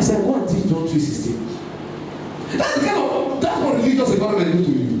 I said, go and teach John 3:16. That's what religious economy do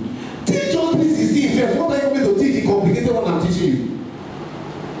to you. Teach John 3:16 first. What are you going to teach the complicated one I'm teaching you?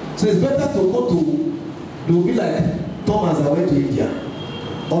 So it's better to go to, they will be like Thomas that went to India,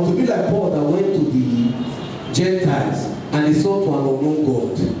 or to be like Paul that went to the Gentiles and they saw to an unknown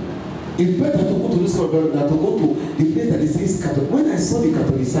God. It's better to go to this country than to go to the place that it says Catholic. When I saw the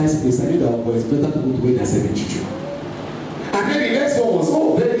Catholicized place, I knew that it's better to go to where they said church. And then the next one was,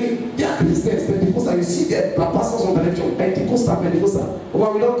 oh, they are Christians, Pentecostal. You see the pastors on the lecture, Pentecostal.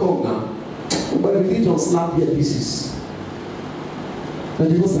 But we don't come now. But the religion slap their pieces.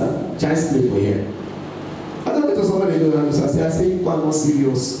 Pentecostal, child's play for here. I don't know to somebody I say, people are not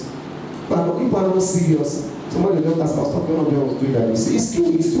serious. But people are not serious. Somebody else I was talking about was doing that. They say, it's true.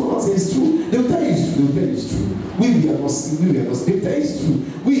 I say, it's true. They'll tell you it's true. We are not. They'll tell you it's true.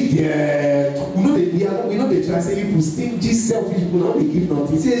 We know they try to say people stingy, selfish people, now they give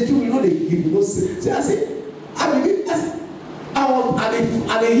nothing. Say it's true, we know they give, you know. So I say, and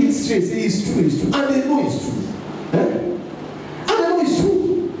they hit straight, say it's true. And they know it's true. And they know it's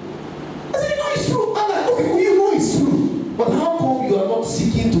true. I say, you know it's true. I'm like, okay, well, you know it's true. But how come you are not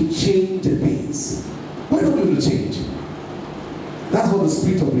seeking to change the things? Why don't you change? That's what the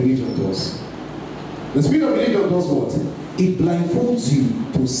spirit of religion does. The spirit of religion does what? It blindfolds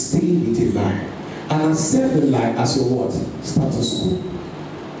you to stay with a lie and accept the lie as your what? Status quo.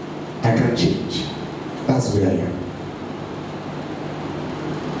 I can't change. That's where I am.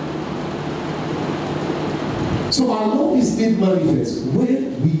 So our love is made manifest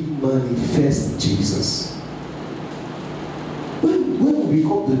when we manifest Jesus. When we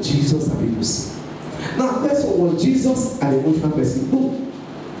become the Jesus that people see. Now, that's what was Jesus an emotional person? No.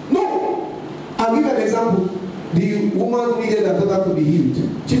 I'll give an example. The woman who needed her daughter to be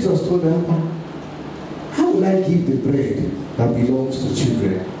healed. Jesus told her, how will I give the bread that belongs to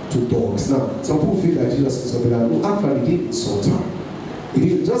children to dogs? Now, some people feel that Jesus is something like, no, actually, he didn't insult her. He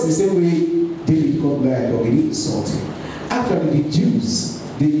did just the same way David called by a dog, he didn't insult him. Actually, the Jews,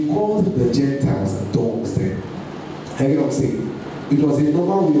 they called the Gentiles dogs then. I get what I'm saying? It was a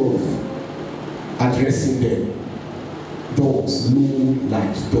normal way of addressing them. Dogs, low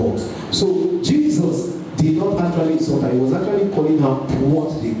life dogs. So Jesus did not actually insult her. He was actually calling her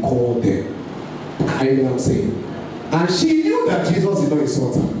what they called them. I know what I'm saying. And she knew that Jesus did not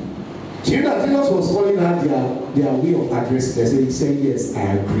insult her. She knew that Jesus was calling her their way of addressing her. So he said, yes, I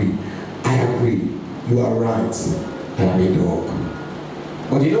agree. You are right. I am a dog.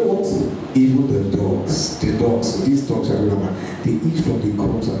 But you know what? Even the dogs, these dogs are they eat from the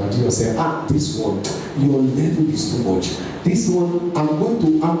crumbs, and Jesus said, this one, your level is too much. This one, I'm going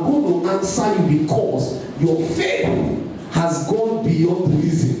to answer you because your faith has gone beyond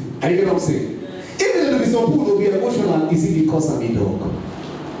reason. Are you get what I'm saying? Even though some people will be emotional, is it because I'm a dog?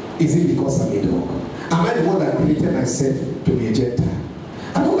 Is it because I'm a dog? Am I the one that created myself to be a Gentile?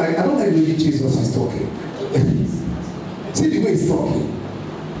 I don't like the way Jesus is talking. See the way he's talking.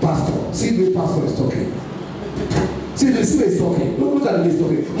 Pastor, see the way pastor is talking. See the way he's talking. Look at the way he's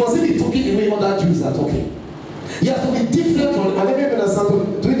talking. Must he be talking the way other Jews are talking? You have to be different from, and let me understand,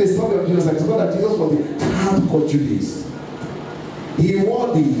 doing the story of Jesus, I discovered that Jesus was the hardcore Judaist. He wore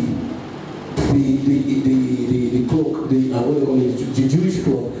the cloak, what they call it, the Jewish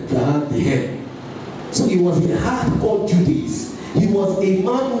cloak that had the hair. So he was a hardcore Judaist. He was a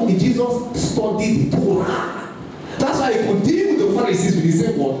man who Jesus studied the Torah. That's why he could deal with the Pharisees with the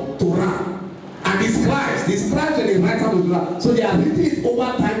same word, Torah. And the scribes were the writers of Torah. So they are reading it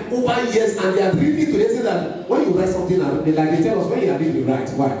over time, over years, and they are reading it to they say that when you write something, they tell us when you are reading, right.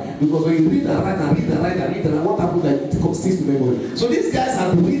 Why? Because when you read and write and read and write and read, and what happens that it sticks to memory. So these guys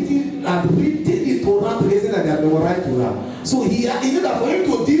are reading the Torah to they say that they have memorized Torah. So he knew that for him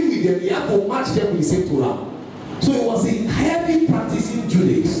to deal with them, he had to match them with the same Torah. So he was a heavy practicing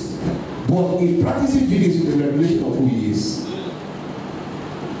Judaist, but a practicing Judaist with the revelation of who he is.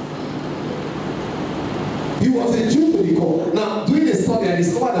 He was a Jew to the core. Now, doing a study, I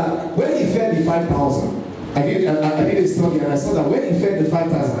discovered that when he fed the 5,000, I did a study and I saw that when he fed the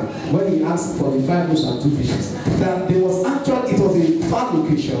 5,000, when he asked for the 5 loaves and 2 fishes, that there was actually, it was a far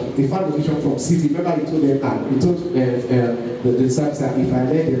location from city. Remember he told them, the disciples that if I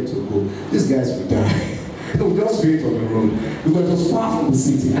let them to go, these guys will die. They would just wait on the road because it was far from the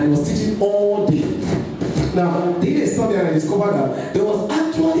city and he was teaching all day. Now, they did a study and I discovered that there was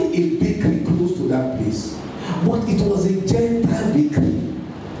actually a bakery close to that place, but it was a Gentile bakery.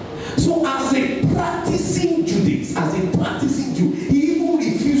 So as a practicing Judaist, as a practicing Jew, he even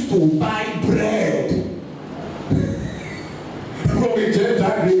refused to buy bread from a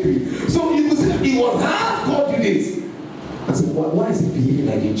Gentile bakery. So you could see that he was hardcore Judaist. I said, why is he behaving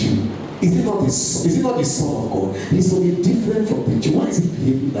like a Jew? Is he not the son of God? He's so different from the Jew. Why is he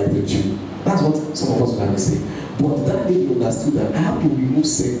behaving like the Jew? That's what some of us will say. But that lady understood that I have to remove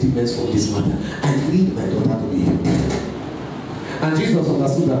sentiments from this matter. I need my daughter to be healed. And Jesus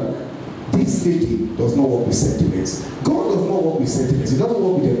understood that this lady does not work with sentiments. God does not work with sentiments. He doesn't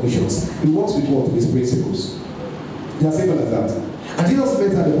work with emotions. He works with what? With his principles. They are simple as that. And Jesus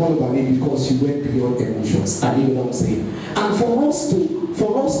met her the whole of her name because she went beyond emotions. And you know what I'm saying? And for us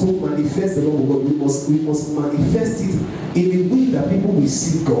to manifest the love of God, we must manifest it in a way that people will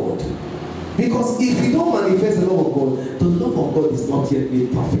see God. Because if we don't manifest the love of God, the love of God is not yet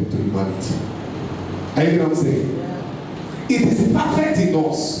made perfect to humanity. Are you know what I'm saying? It is perfect in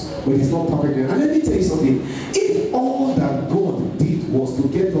us, but it's not perfect in us. And let me tell you something. If all that God did was to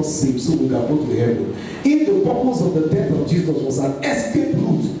get us saved so we can go to heaven, if the purpose of the death of Jesus was an escape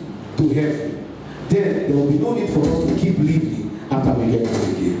route to heaven, then there will be no need for us to keep living after we get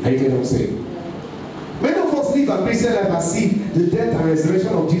born again. Are you getting what I'm saying? Many of us live a Christian life as if the death and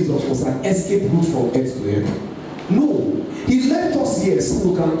resurrection of Jesus was an escape route from earth to heaven. No. He left us here so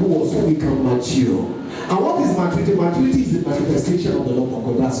we can do so we can mature. And what is maturity? Maturity is the manifestation of the love of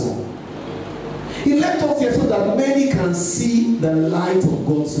God. That's all. He left us here so that many can see the light of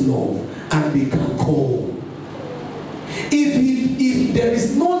God's love and they can come. If there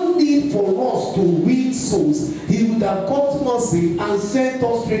is no need for us to win souls, he would have gotten us in and sent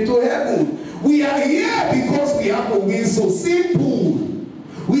us straight to heaven. We are here because we have to win souls. Simple.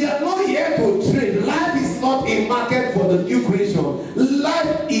 We are not here to trade. Life is not a market for the new creation.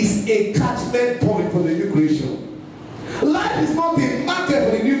 Life is a catchment point for the new creation. Life is not a market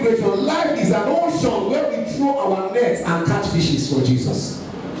for the new creation. Life is an ocean where we throw our nets and catch fishes for Jesus.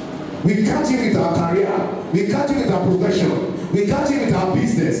 We catch it with our career. We catch it with our profession. We catch it with our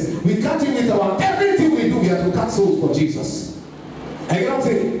business. We catch it with our everything we do. We have to catch souls for Jesus. And you know what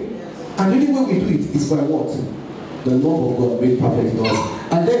I'm saying? And the only way we do it is by what? The love of God made perfect in us.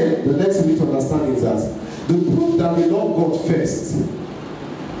 And then the next thing we need to understand is that the proof that we love God first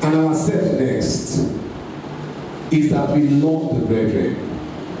and ourselves next is that we love the brethren.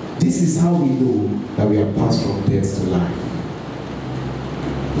 This is how we know that we are passed from death to life.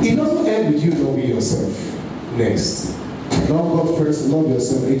 It doesn't end with you loving yourself next. Love God first, love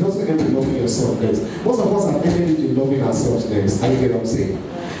yourself. It doesn't end with loving yourself next. Most of us are ended with loving ourselves next. I get what I'm saying.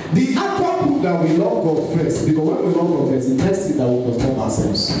 The actual proof that we love God first, because when we love God first, the next thing that we must love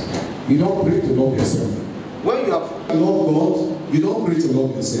ourselves. You don't pray to love yourself. When you have loved God, you don't pray to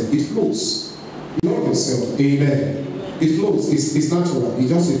love yourself. It flows. You love yourself. Amen. It flows. It's natural. It's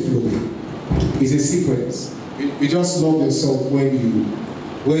just a flow. It's a sequence. You just love yourself when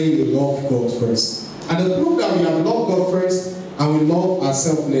you love God first. And the proof that we have loved God first and we love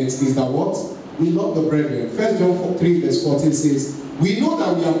ourselves next is that what? We love the brethren. 1 John 3 verse 14 says, we know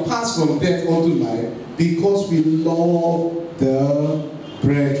that we are passed from death unto life because we love the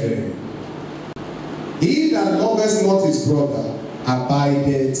brethren. He that loveth not his brother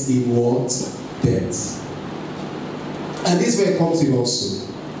abideth in what? Death. And this is where it comes in also.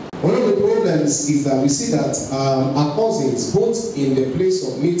 One of the problems is that we see that our cousins, both in the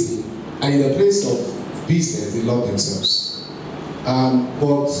place of meeting and in the place of business, they love themselves.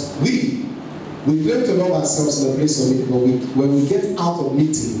 But we claim to love ourselves in the place of meeting, but when we get out of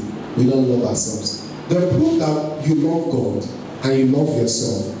meeting, we don't love ourselves. The proof that you love God and you love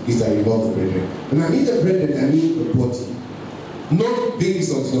yourself is that you love the brethren. When I mean the brethren, I mean the body. Not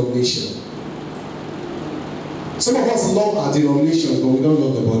based on denomination. Some of us love our denominations, but we don't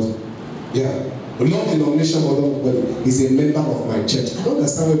love the body. Yeah. We love denomination, but don't love the body. He's a member of my church. I don't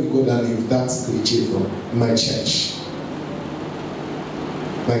understand where we go down if that's cliche from. My church.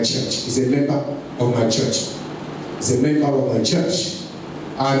 My church. He's a member of my church. He's a member of my church.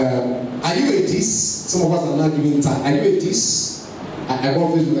 And are you a this? Some of us are not giving time. Are you a this? I go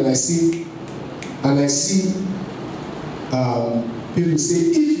on Facebook and I see people say,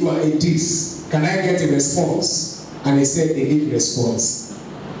 if you are a this, can I get a response? And they said they gave response.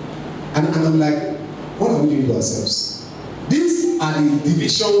 And I'm like, what are we doing to ourselves? These are the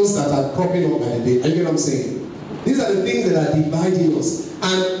divisions that are cropping up by the day. Are you get what I'm saying? These are the things that are dividing us.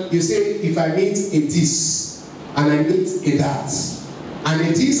 And you say, if I meet a this and I meet a that, and a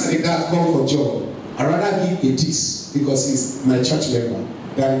this and a that come for John, I'd rather give a this because he's my church member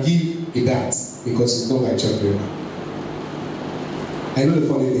than give in that because it's not like church member. I know the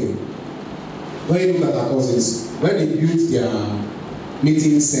funny thing. When you look at our cousins, when they built their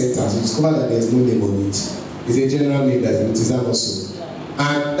meeting centers, you discover that there's no name on it. It's a general name that's in it also.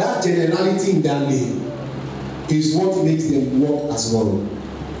 And that generality in that name is what makes them work as one.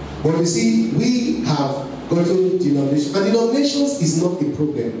 But you see, we have gone to denomination, and denominations is not a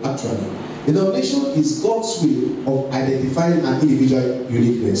problem actually. Denomination is God's way of identifying our individual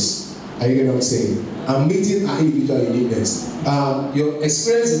uniqueness. Are you getting what I'm saying? And meeting our individual uniqueness. Your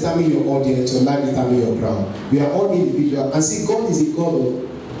experience determines your audience, your life determines your crowd. We are all individual. And see, God is a God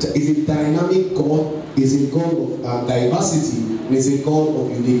of, is a dynamic God, is a God of diversity, and is a God of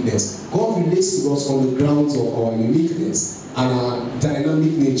uniqueness. God relates to us on the grounds of our uniqueness and our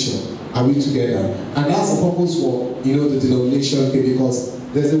dynamic nature. Are we together? And that's the purpose for, the denomination, because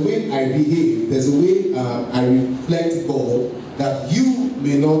there's a way I behave, there's a way I reflect God that you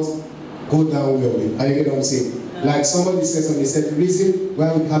may not go down well with. Are you getting what I'm saying? Like somebody said something, they said the reason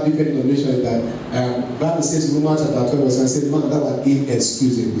why we have different denominations is that Bible says in Romans chapter 12, I said, man, that was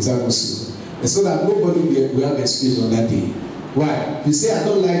inexcusable. Is that also? And so that nobody will have excuse on that day. Why? You say I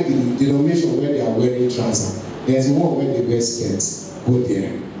don't like the denomination where they are wearing trousers. There's one where they wear skirts. Go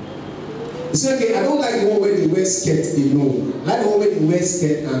there. You say, okay, I don't like the one where they wear skirts alone. I like the one where they wear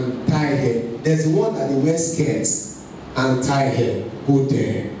skirt and tie hair. There's the one that they wear skirts and tie hair. Go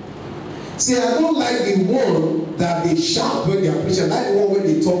there. See, I don't like the one that they shout when they are preaching. I like the one where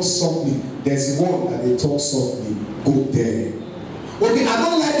they talk softly. There's the one that they talk softly. Go there. Okay, I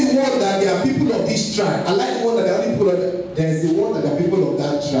don't like the one that they are people of this tribe. I like the one that they are people of that. There's the one that they are people of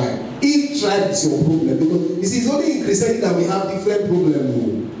that tribe. Each tribe is your problem. Because you see, it's only in Christianity that we have different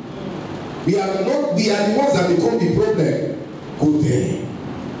problems. We are the ones that become the problem. Go there.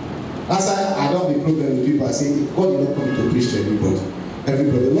 That's why I don't have a problem with people. I say, God did not come to preach to everybody.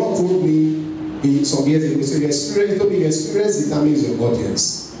 Everybody. The Lord told me some years ago, so your experience determines your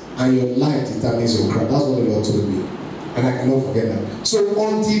audience, and your life determines your crowd. That's what the Lord told me. And I cannot forget that. So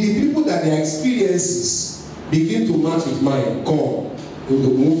until the people that their experiences begin to match with mine, come, it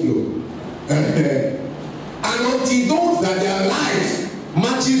will move flow. And until those that their life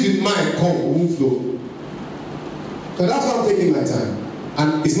matches with mine, come, move flow. So that's why I'm taking my time.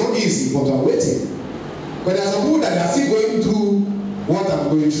 And it's not easy, but I'm waiting. But there's some people that are still going through what I'm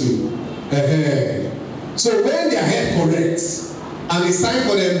going through. So when their head corrects, and it's time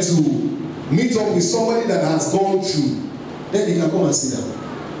for them to meet up with somebody that has gone through, then they can come and sit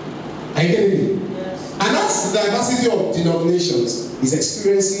down. Are you getting me? Yes. And that's the diversity of denominations, is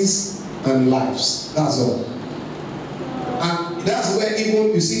experiences and lives. That's all. And that's where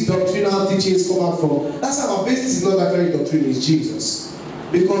even you see doctrinal teachings come out from. That's how our basis is not actually doctrine, is Jesus.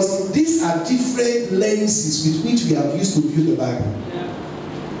 Because these are different lenses with which we have used to view the Bible. Yeah.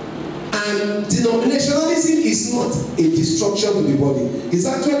 And denominationalism is not a destruction to the body. It's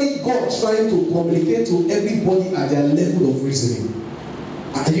actually God trying to communicate to everybody at their level of reasoning.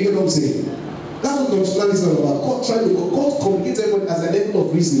 Are you get what I'm saying? That's what denominationalism is all about. God trying to communicate to everybody at their level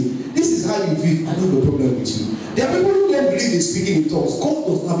of reasoning. This is how you feel. I don't have a problem with you. There are people who don't believe in speaking in tongues. God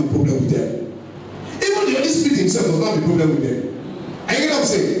does not have a problem with them. Even the Holy Spirit himself does not have a problem with them. Are you get what I'm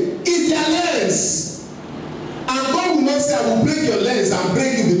saying? It's their lens. And God will not say, I will break your lens and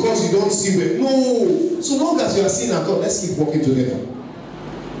break you because you don't see well. No. So long as you are seeing at all, let's keep working together.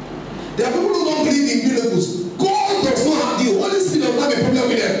 There are people who don't believe in miracles. God does not have the Holy Spirit does not have a problem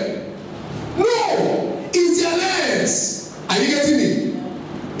with them. No. It's their lens. Are you getting me?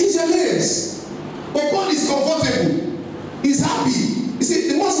 It's their lens. But God is comfortable. He's happy. You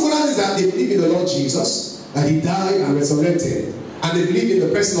see, the most important is that they believe in the Lord Jesus, that He died and resurrected, and they believe in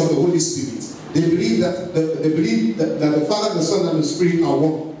the person of the Holy Spirit. They believe that the Father, the Son, and the Spirit are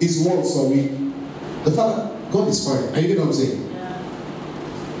one. Is one. Sorry, the Father, God is fine. Are you getting what I'm saying? Yeah.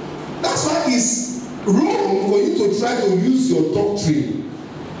 That's why it's wrong for you to try to use your doctrine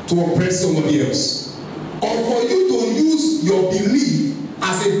to oppress somebody else, or for you to use your belief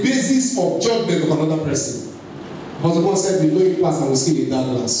as a basis of judgment of another person. But the one said, "We know it pass and we see it that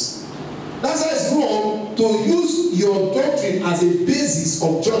glass." That's why it's wrong to use your doctrine as a basis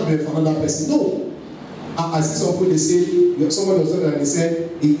of judgment for another person. No. I see some people, they say, somebody was talking and they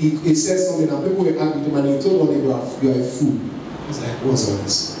said, he said something and people were arguing with him and he told one, you are a fool. I was like, what's all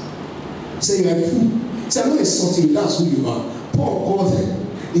this? He said, you are a fool. He said, I'm not insulting you, that's who you are. Paul called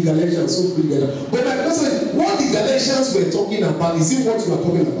the Galatians so put together. But my question, what the Galatians were talking about, is it what you are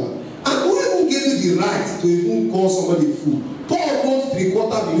talking about? And who even gave you the right to even call somebody a fool? Paul wrote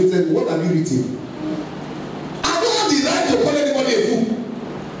 3/4 minutes. What have you written? I don't have the right to call anybody a fool.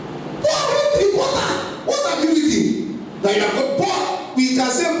 Paul wrote 3/4. What have you written? That you are Paul. We you can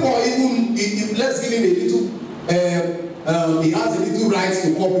say Paul, even if let's give him a little, he has a little right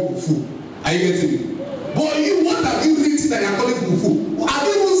to call people fool. Are you getting me? But you, what have you written that you are calling people fool? Have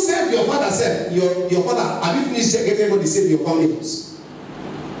you even said your father said, your father, have you finished getting everybody saved your family house?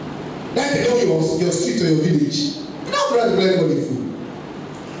 Then they know your street or your village. You don't have to call anybody fool.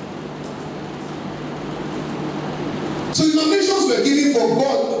 So denominations were given for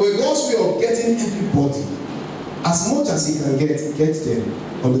God, were God's way of getting everybody as much as he can get them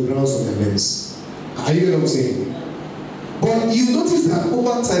on the grounds of their merits. Are you know what I'm saying? But you notice that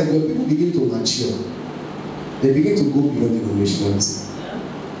over time, when people begin to mature, they begin to go beyond denominationalism.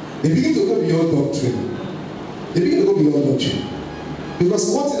 They begin to go beyond doctrine. They begin to go beyond doctrine.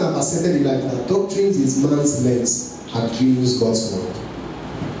 Because one thing I've accepted in life, that doctrines is man's lens against God's word.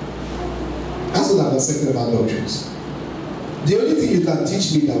 That's what I've accepted about doctrines. The only thing you can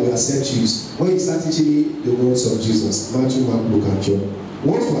teach me that will accept you is when you start teaching me the words of Jesus, Matthew, Mark, Luke, and John.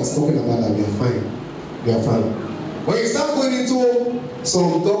 Once we are talking about that, we are fine. We are fine. When you start going into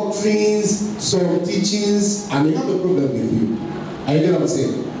some doctrines, some teachings, I may have a problem with you. Are you get what I'm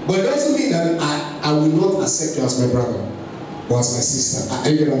saying? But it doesn't mean that I will not accept you as my brother or as my sister. Are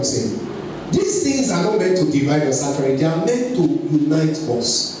you get what I'm saying? These things are not meant to divide us actually. They are meant to unite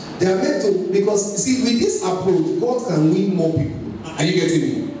us. They are meant to, because see, with this approach, God can win more people. Are you getting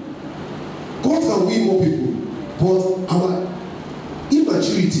me? God can win more people, but our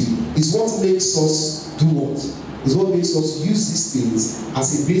immaturity is what makes us do what? Is what makes us use these things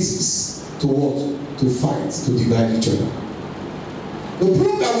as a basis to what? To fight, to divide each other. The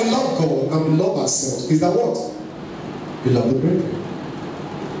proof that we love God and we love ourselves is that what? We love the brethren.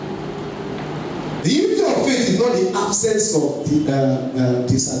 The unity of faith is not the absence of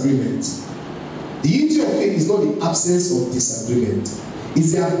disagreement. The unity of faith is not the absence of disagreement.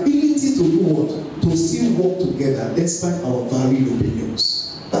 It's the ability to do what? To still work together despite our varied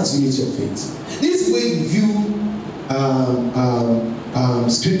opinions. That's unity of faith. This is where you view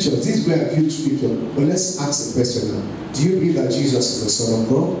scriptures. This is where I view scripture. But let's ask the question now. Do you believe that Jesus is the Son of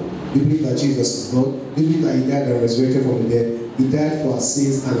God? Do you believe that Jesus is God? Do you believe that He died and resurrected from the dead? He died for our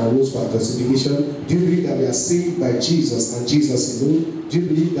sins and arose for our justification. Do you believe that we are saved by Jesus and Jesus alone? Do you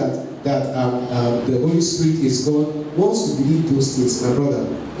believe that the Holy Spirit is God? Once you believe those things, my brother,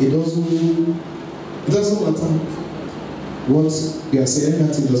 it doesn't matter what you are saying.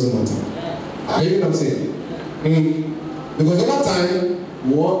 That it doesn't matter. Are you know what I'm saying? Because over time,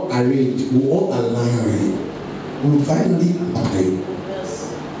 we all arrange, we all align. We will finally align.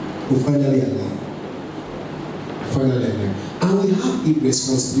 We finally align. Finally align. And we have a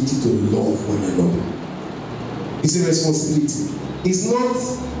responsibility to love one another. It's a responsibility. It's not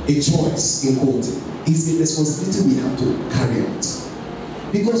a choice, in quote. It's a responsibility we have to carry out.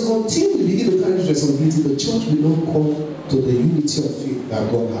 Because until we begin to carry this responsibility, the church will not come to the unity of faith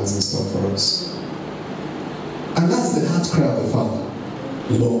that God has in store for us. And that's the heart cry of the Father.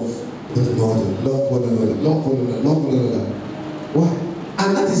 Love one another, love one another, love one another, love one another. Why?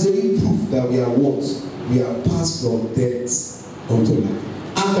 And that is the only proof that we are what? We have passed from death unto life.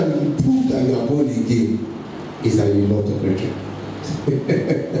 How can you prove that you are born again? Is that you love the brethren.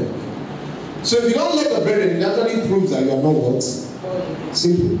 So if you don't love the brethren, it actually proves that you are not what?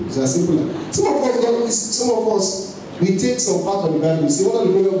 Simple. It's as simple as some of us, we take some part of the Bible. See, one of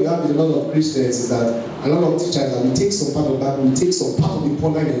the problems we have with a lot of Christians is that a lot of teachers, that we take some part of the Bible, we take some part of the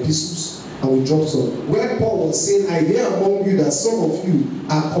Pauline epistles, and we drop some. Where Paul was saying, I hear among you that some of you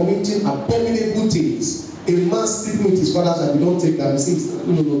are committing abominable things. A man sleeping with his father, and we don't take that. We say,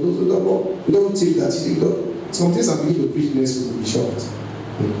 no, we don't take that. Some things I'm going to preach next week will be short.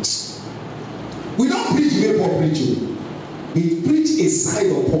 We don't preach the way Paul preaching. We preach a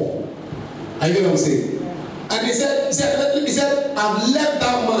side of Paul. Are you know what I'm saying? And he said, I've left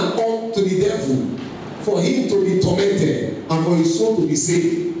that man on to the devil for him to be tormented and for his soul to be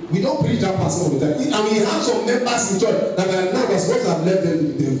saved. We don't preach that part all the time. And we have some members in church that are now supposed to have left them to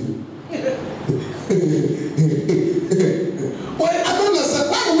the devil. But I don't understand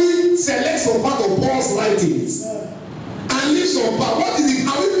why we select some part of Paul's writings and leave some part. What is it?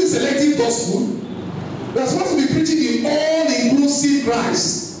 Are we really selecting gospel? We are supposed to be preaching the all-inclusive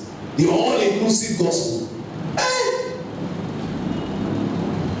Christ, the all-inclusive gospel.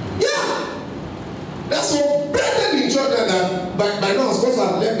 Yeah. There's some brethren in church that by now are supposed to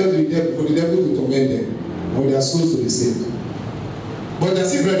have left them to the devil for the devil to torment them, for their souls to be saved. But they're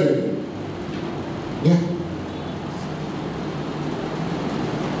still brethren. Yeah.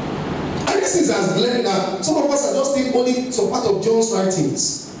 And this is as learning that some of us are just taking only some part of John's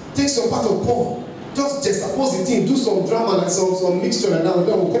writings, take some part of Paul, just oppose the thing, do some drama, like some mixture like that, and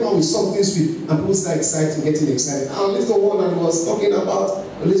then we'll come out with something sweet, and people start getting excited. And little one and was talking about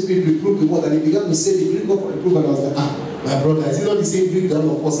the Holy Spirit reprove the word, and he began to say the Greek word for reprove, and I was like, my brother, is it not the same Greek that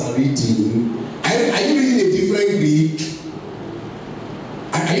all of us are reading? Are you reading a different Greek?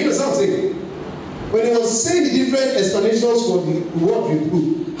 Are you know something? When he was saying the different explanations for the word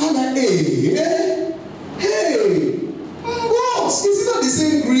reprove, I'm like, hey, boss, is it not the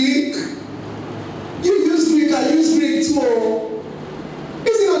same Greek? You use Greek, I use Greek too.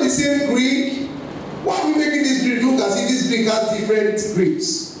 Is it not the same Greek? Why are we making this Greek look as if this Greek has different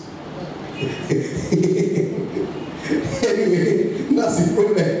Greeks? Anyway, that's the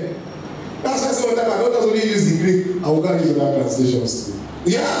problem. That's why some of them I don't only use the Greek, I will go use other translations too.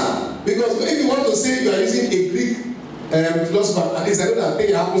 Yeah, because if you want to say you are using a Greek philosopher, at least I know that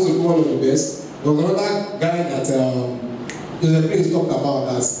thing happens to be one of the best. There's another guy that the Prince talked about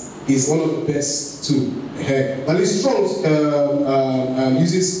as is one of the best too. But it's strong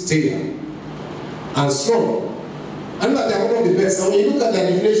uses Taylor and strong. I know that they are one of the best. And when you look at their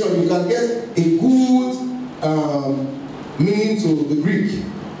definition, you can get a good meaning to the Greek.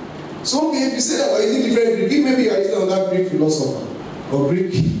 So okay, if you say that we're using different Greek, maybe you are using another Greek philosopher or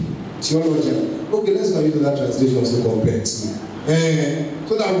Greek theologian. Okay, let's not use that translation to compare to.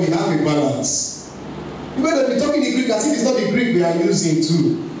 So that we have a balance. You better be talking in Greek as if it's not the Greek we are using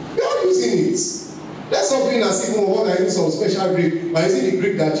too. We are using it. Let's not be as if we want to use some special Greek by using the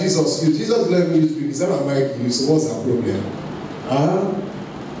Greek that Jesus used. Jesus never used Greek. It's not Mike used. So what's the problem?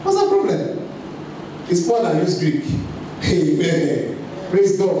 What's the problem? It's Paul that used Greek. Amen.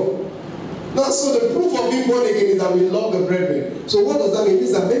 Praise God. Now, so the proof of being born again is that we love the brethren. So what does that mean? It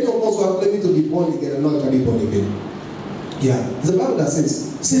means that many of us who are claiming to be born again are not actually born again. Yeah. It's the Bible that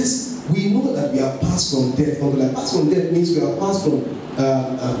says we know that we are passed from death. Passed from death means we are passed from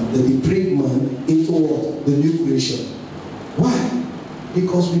the depraved man into what? The new creation. Why?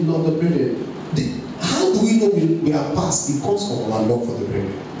 Because we love the brethren. How do we know we are passed? Because of our love for the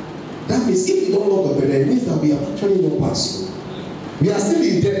brethren. That means if we don't love the brethren, it means that we are actually not passed through. We are still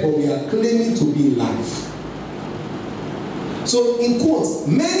in death, but we are claiming to be in life. So, in quotes,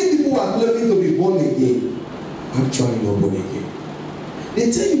 many people are claiming to be born again, actually not born again. They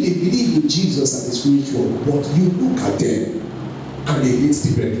tell you they believe in Jesus and the spiritual, but you look at them and they hate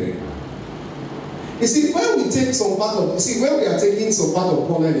the brethren. You see, when we take some part of, when we are taking some part of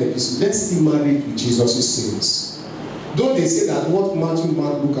Paul and epistle, let's still marry it with Jesus' sins. Though they say that what Matthew,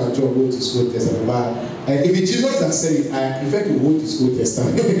 Mark, Luke, and John wrote is Old Testament, but if it's Jesus that said it, I prefer to quote his Old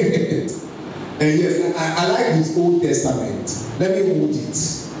Testament. And yes, I like his Old Testament. Let me quote it.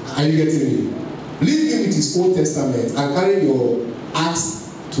 Are you getting me? Leave him with his Old Testament and carry your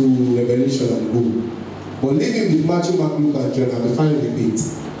Acts to Revelation and go. But leave him with Matthew, Mark, Luke, and John and be fine with it.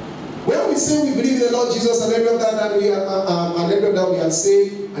 When we say we believe in the Lord Jesus and every of that, and we are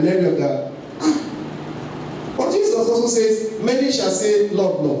saved, and every of that. But Jesus also says, many shall say,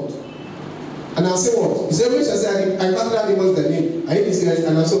 Lord, Lord. And I'll say what? He said, many shall say, I can't tell demons their name. I hate this guy,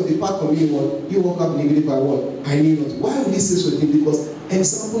 and also depart from me, what? You walk up negative by what? I knew not. Why would he say such a thing? Because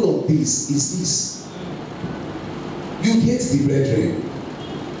example of this is this. You hate the brethren,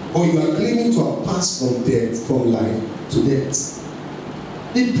 or you are claiming to have passed from death, from life to death.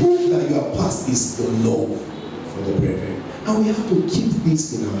 The proof that you are passed is the love for the brethren. And we have to keep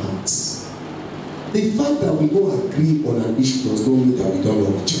this in our hearts. The fact that we don't agree on an issue does not mean that we don't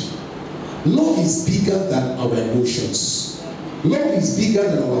love each other. Love is bigger than our emotions. Love is bigger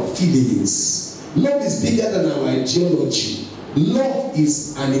than our feelings. Love is bigger than our ideology. Love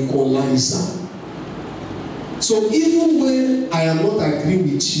is an equalizer. So even when I am not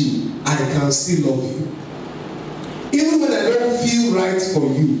agreeing with you, I can still love you. Even when I don't feel right for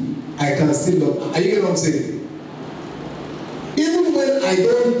you, I can still love you. Are you getting what I'm saying? Even when I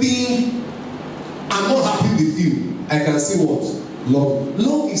don't think I'm not happy with you, I can still what? Love.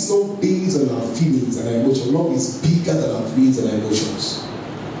 Love is not based on our feelings and our emotions. Love is bigger than our feelings and our emotions.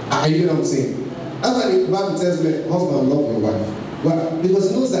 Are you getting what I'm saying? That's why the Bible tells me, husband, love your wife. Well,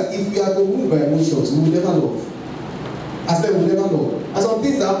 because it knows that if we are to move by emotions, we will never love. As then we will never love. And some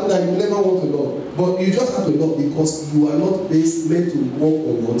things that happen that you never want to love. But you just have to love because you are not meant to walk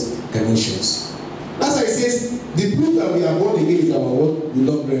on what? Emotions. That's why it says, the proof that we are born again is our what? We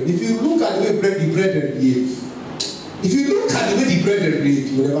love brethren. If you look at the way the brethren behave, if you look at the way the brethren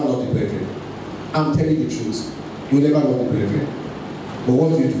behave, you will never love the brethren. I'm telling you the truth. You will never love the brethren. But what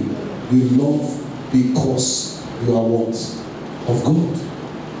do? You love because you are what? Of God.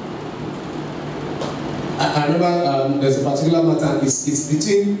 I remember there's a particular matter, it's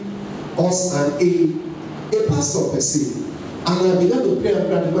between us and a pastor per se. And I began to pray and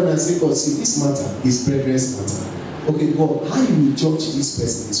pray when I say, God, see, this matter is brethren's matter. Okay, God, how you will judge this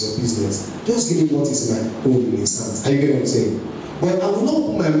person is your business. Just give me what is my own in his hands. Are you getting what I'm saying? But I will not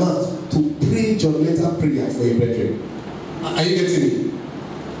open my mouth to pray judgmental prayer for a brethren. Are you getting me?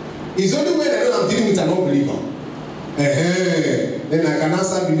 It's only when I know I'm dealing with an unbeliever. Then I can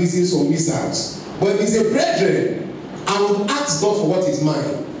answer releasing some missiles. But if it's a brethren, I would ask God for what is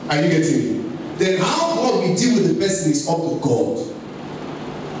mine. Are you getting me? Then how God will deal with the person is up to God.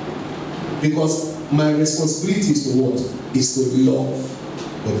 Because my responsibility is to what? Is to love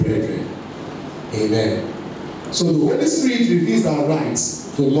the brethren. Amen. So the Holy Spirit reveals our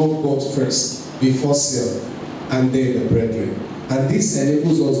rights to love God first, before self, and then the brethren. And this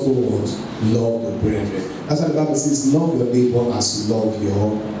enables us to what? Love the brethren. That's why the Bible says, love your neighbor as you love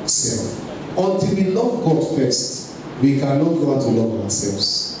yourself. Until we love God first, we cannot go out to love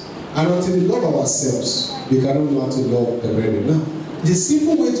ourselves. And until we love ourselves, we cannot go out to love the brethren. Now, the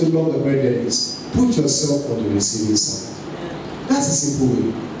simple way to love the brethren is put yourself on the receiving side. That's a simple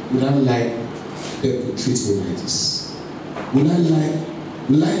way. We don't like them to treat me like this. I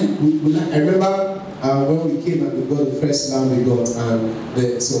remember when we came and we got the first land we got and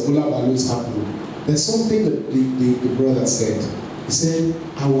the circular balloons happened. There's something that the brother said. He said,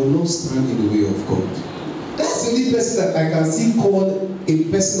 I will not stand in the way of God. That's the only person that I can see called a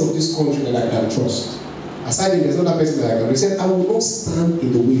person of this country that I can trust. Aside him, there's another person that I can. He said, I will not stand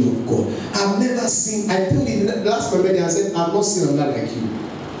in the way of God. I've never seen, I told you the last time I said, I've not seen another like you.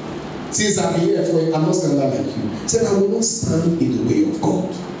 Since I've been here for it, I've not seen another like you. He said, I will not stand in the way of God.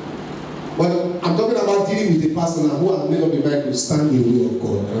 But I'm talking about dealing with a person who has made up the mind to stand in the way of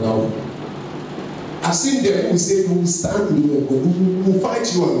God. And I've seen them who say, we will stand in the way of God. We will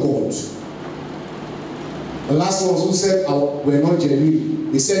fight you and God. The last ones who said, we're not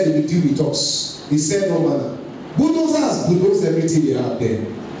genuine. They said they will deal with us. He said no manner. Bulldozer has bulldozed everything they have there.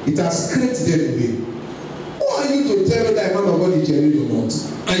 It has scraped them away. Who are you to tell me that a man of God is genuine or not?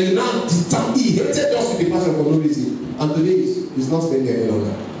 And you now determine, he hated us with the passion for no reason. And today he's not staying there any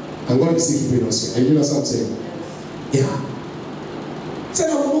longer. And God is still keeping us here. And you know what I'm saying? Yeah. He said,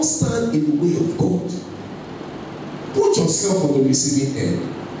 I will not stand in the way of God. Put yourself on the receiving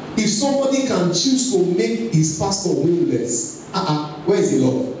end. If somebody can choose to make his pastor winless, where is the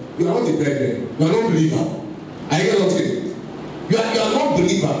love? You are not a brethren. You are not a believer. I hear nothing. You are not a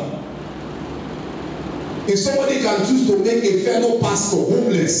believer. If somebody can choose to make a fellow pastor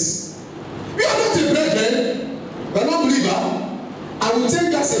homeless, you are not a brethren. You are not a believer. I will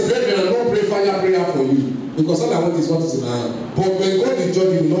take that as a brethren and not pray fire prayer for you. Because all I want is what is in my hand. But when God is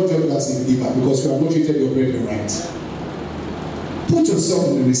judging, you will not judge as a believer because you have not treated your brethren right. Put yourself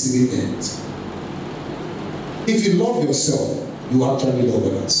on the receiving end. If you love yourself, you actually love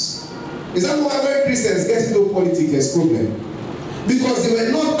others. Is that why when Christians get into politics, there's problem? Because they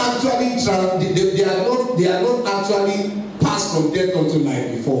were not actually they are not actually passed from death unto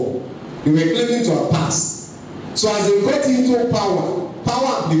life before. They were claiming to have passed. So as they got into power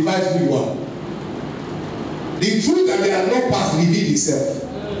amplifies who you are. The truth that they are not passed revealed itself.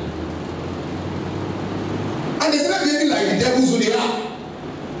 And they started behaving like the devils who they are.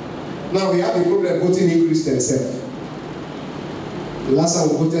 Now we have a problem voting in Christian self. The last time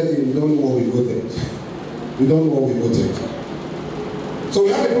we voted in, we don't know what we voted. We don't know what we voted. So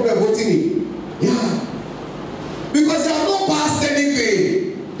we have a problem voting in. Yeah. Because they have not passed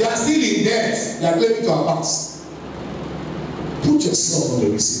anything. They are still in debt. They are claiming to have passed. Put yourself on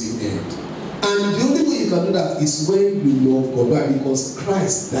the receiving end. And the only way you can do that is when you love God. Why? Because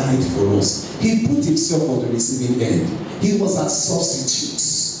Christ died for us. He put himself on the receiving end. He was a substitute.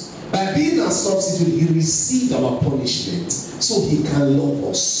 By being a substitute, he received our punishment so he can love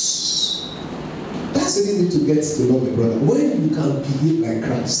us. That's the only way to get to love a brother. When you can behave like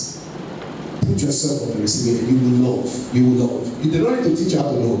Christ, put yourself on the receiving end. You will love. You will love. You don't need to teach you how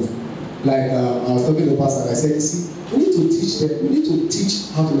to love. Like I was talking to the pastor and I said, see, we need to teach them. We need to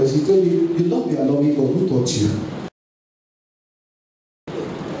teach how to love. She told me, you love your loving God. Who taught you?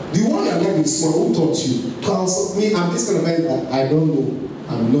 The one you love is small. Who taught you? Because me, I'm this kind of man that I don't know.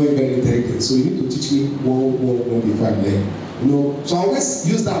 I'm not very intelligent. So you need to teach me one before I learn. You know, so I always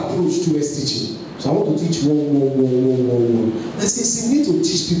use that approach towards teaching. So I want to teach one. I say, see, we need to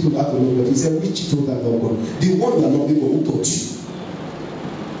teach people how to love God. He said, which told that love God? The one that loving God, who taught you?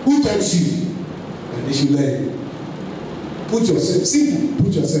 Who taught you? And they should learn. Put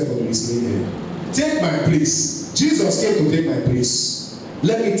yourself on the receiving end. Take my place. Jesus came to take my place.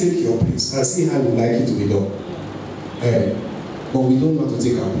 Let me take your place and see how you like it to be done. But we don't want to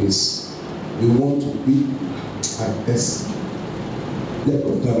take our place. We want to be at best. Let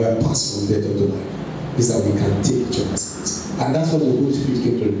us never pass from death unto life. is that we can take each other's place. And that's what the Holy Spirit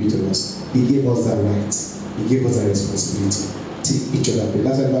came to reveal to us. He gave us that right. He gave us that responsibility. Take each other's place.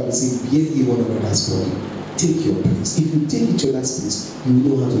 That's why the Bible says, bear ye one another's body. Take your place. If you take each other's place, you will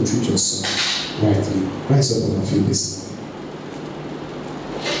know how to treat yourself rightly. Rise up on our feet this morning.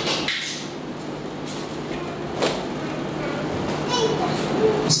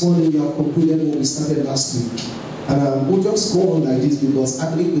 This morning we have concluded what we started last week. And we'll just go on like this because I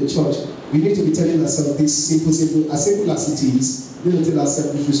believe in the church, we need to be telling ourselves this simple, as simple as it is, we need to tell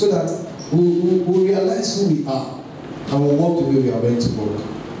ourselves the truth so that we'll realize who we are and we'll walk the way we are meant to walk.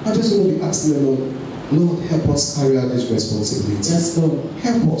 I just want to be asking the Lord, help us carry out this responsibility. Yes, Lord.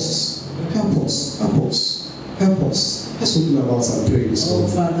 Help us. Help us. Help us. Help us. Let's open our mouths and pray this morning.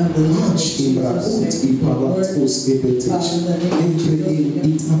 Father, the Lord help us to love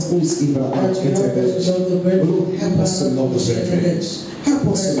the brethren. Help us to love the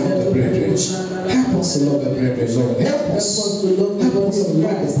brethren. Help us to love the brethren, Lord. Help us to love the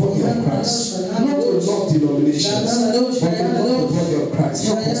body of Christ. Not to love denominations, but to love the body of Christ.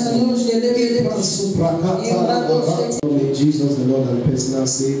 Help us. May Jesus, the Lord and personal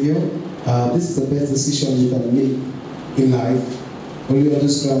Savior. This is the best decision you can make in life. Only on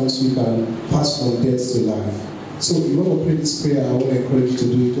this grounds we can pass from death to life. So if you want to pray this prayer, I want to encourage you to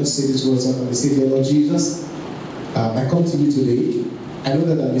do it. Just say these words after me. Say, dear Lord Jesus, I come to you today. I know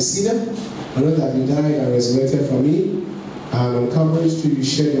that I'm a sinner. I know that you died and resurrected for me. And on Calvary's tree, you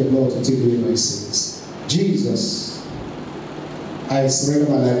shed your blood to take away my sins. Jesus, I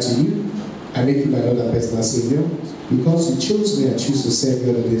surrender my life to you. I make you my Lord and personal Savior. Because you chose me, I choose to serve you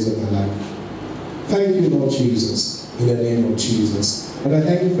all the days of my life. Thank you, Lord Jesus, in the name of Jesus. And I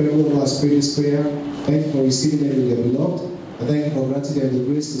thank you for everyone who has prayed this prayer. Thank you for receiving them with their beloved. I thank you for granting them the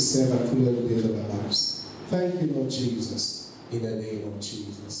grace to serve and follow the days of their lives. Thank you, Lord Jesus, in the name of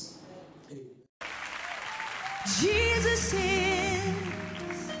Jesus. Jesus is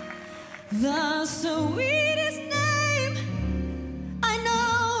the sweetest name I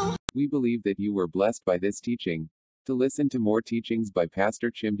know. We believe that you were blessed by this teaching. To listen to more teachings by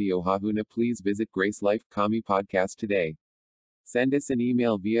Pastor Chimdi Ohahuna, please visit Grace Life Kami Podcast today. Send us an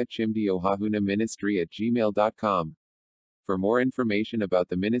email via chimdiohahunaministry@gmail.com. For more information about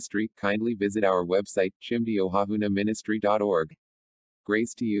the ministry, kindly visit our website, chimdiohahunaministry.org.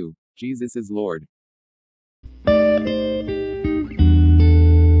 Grace to you. Jesus is Lord.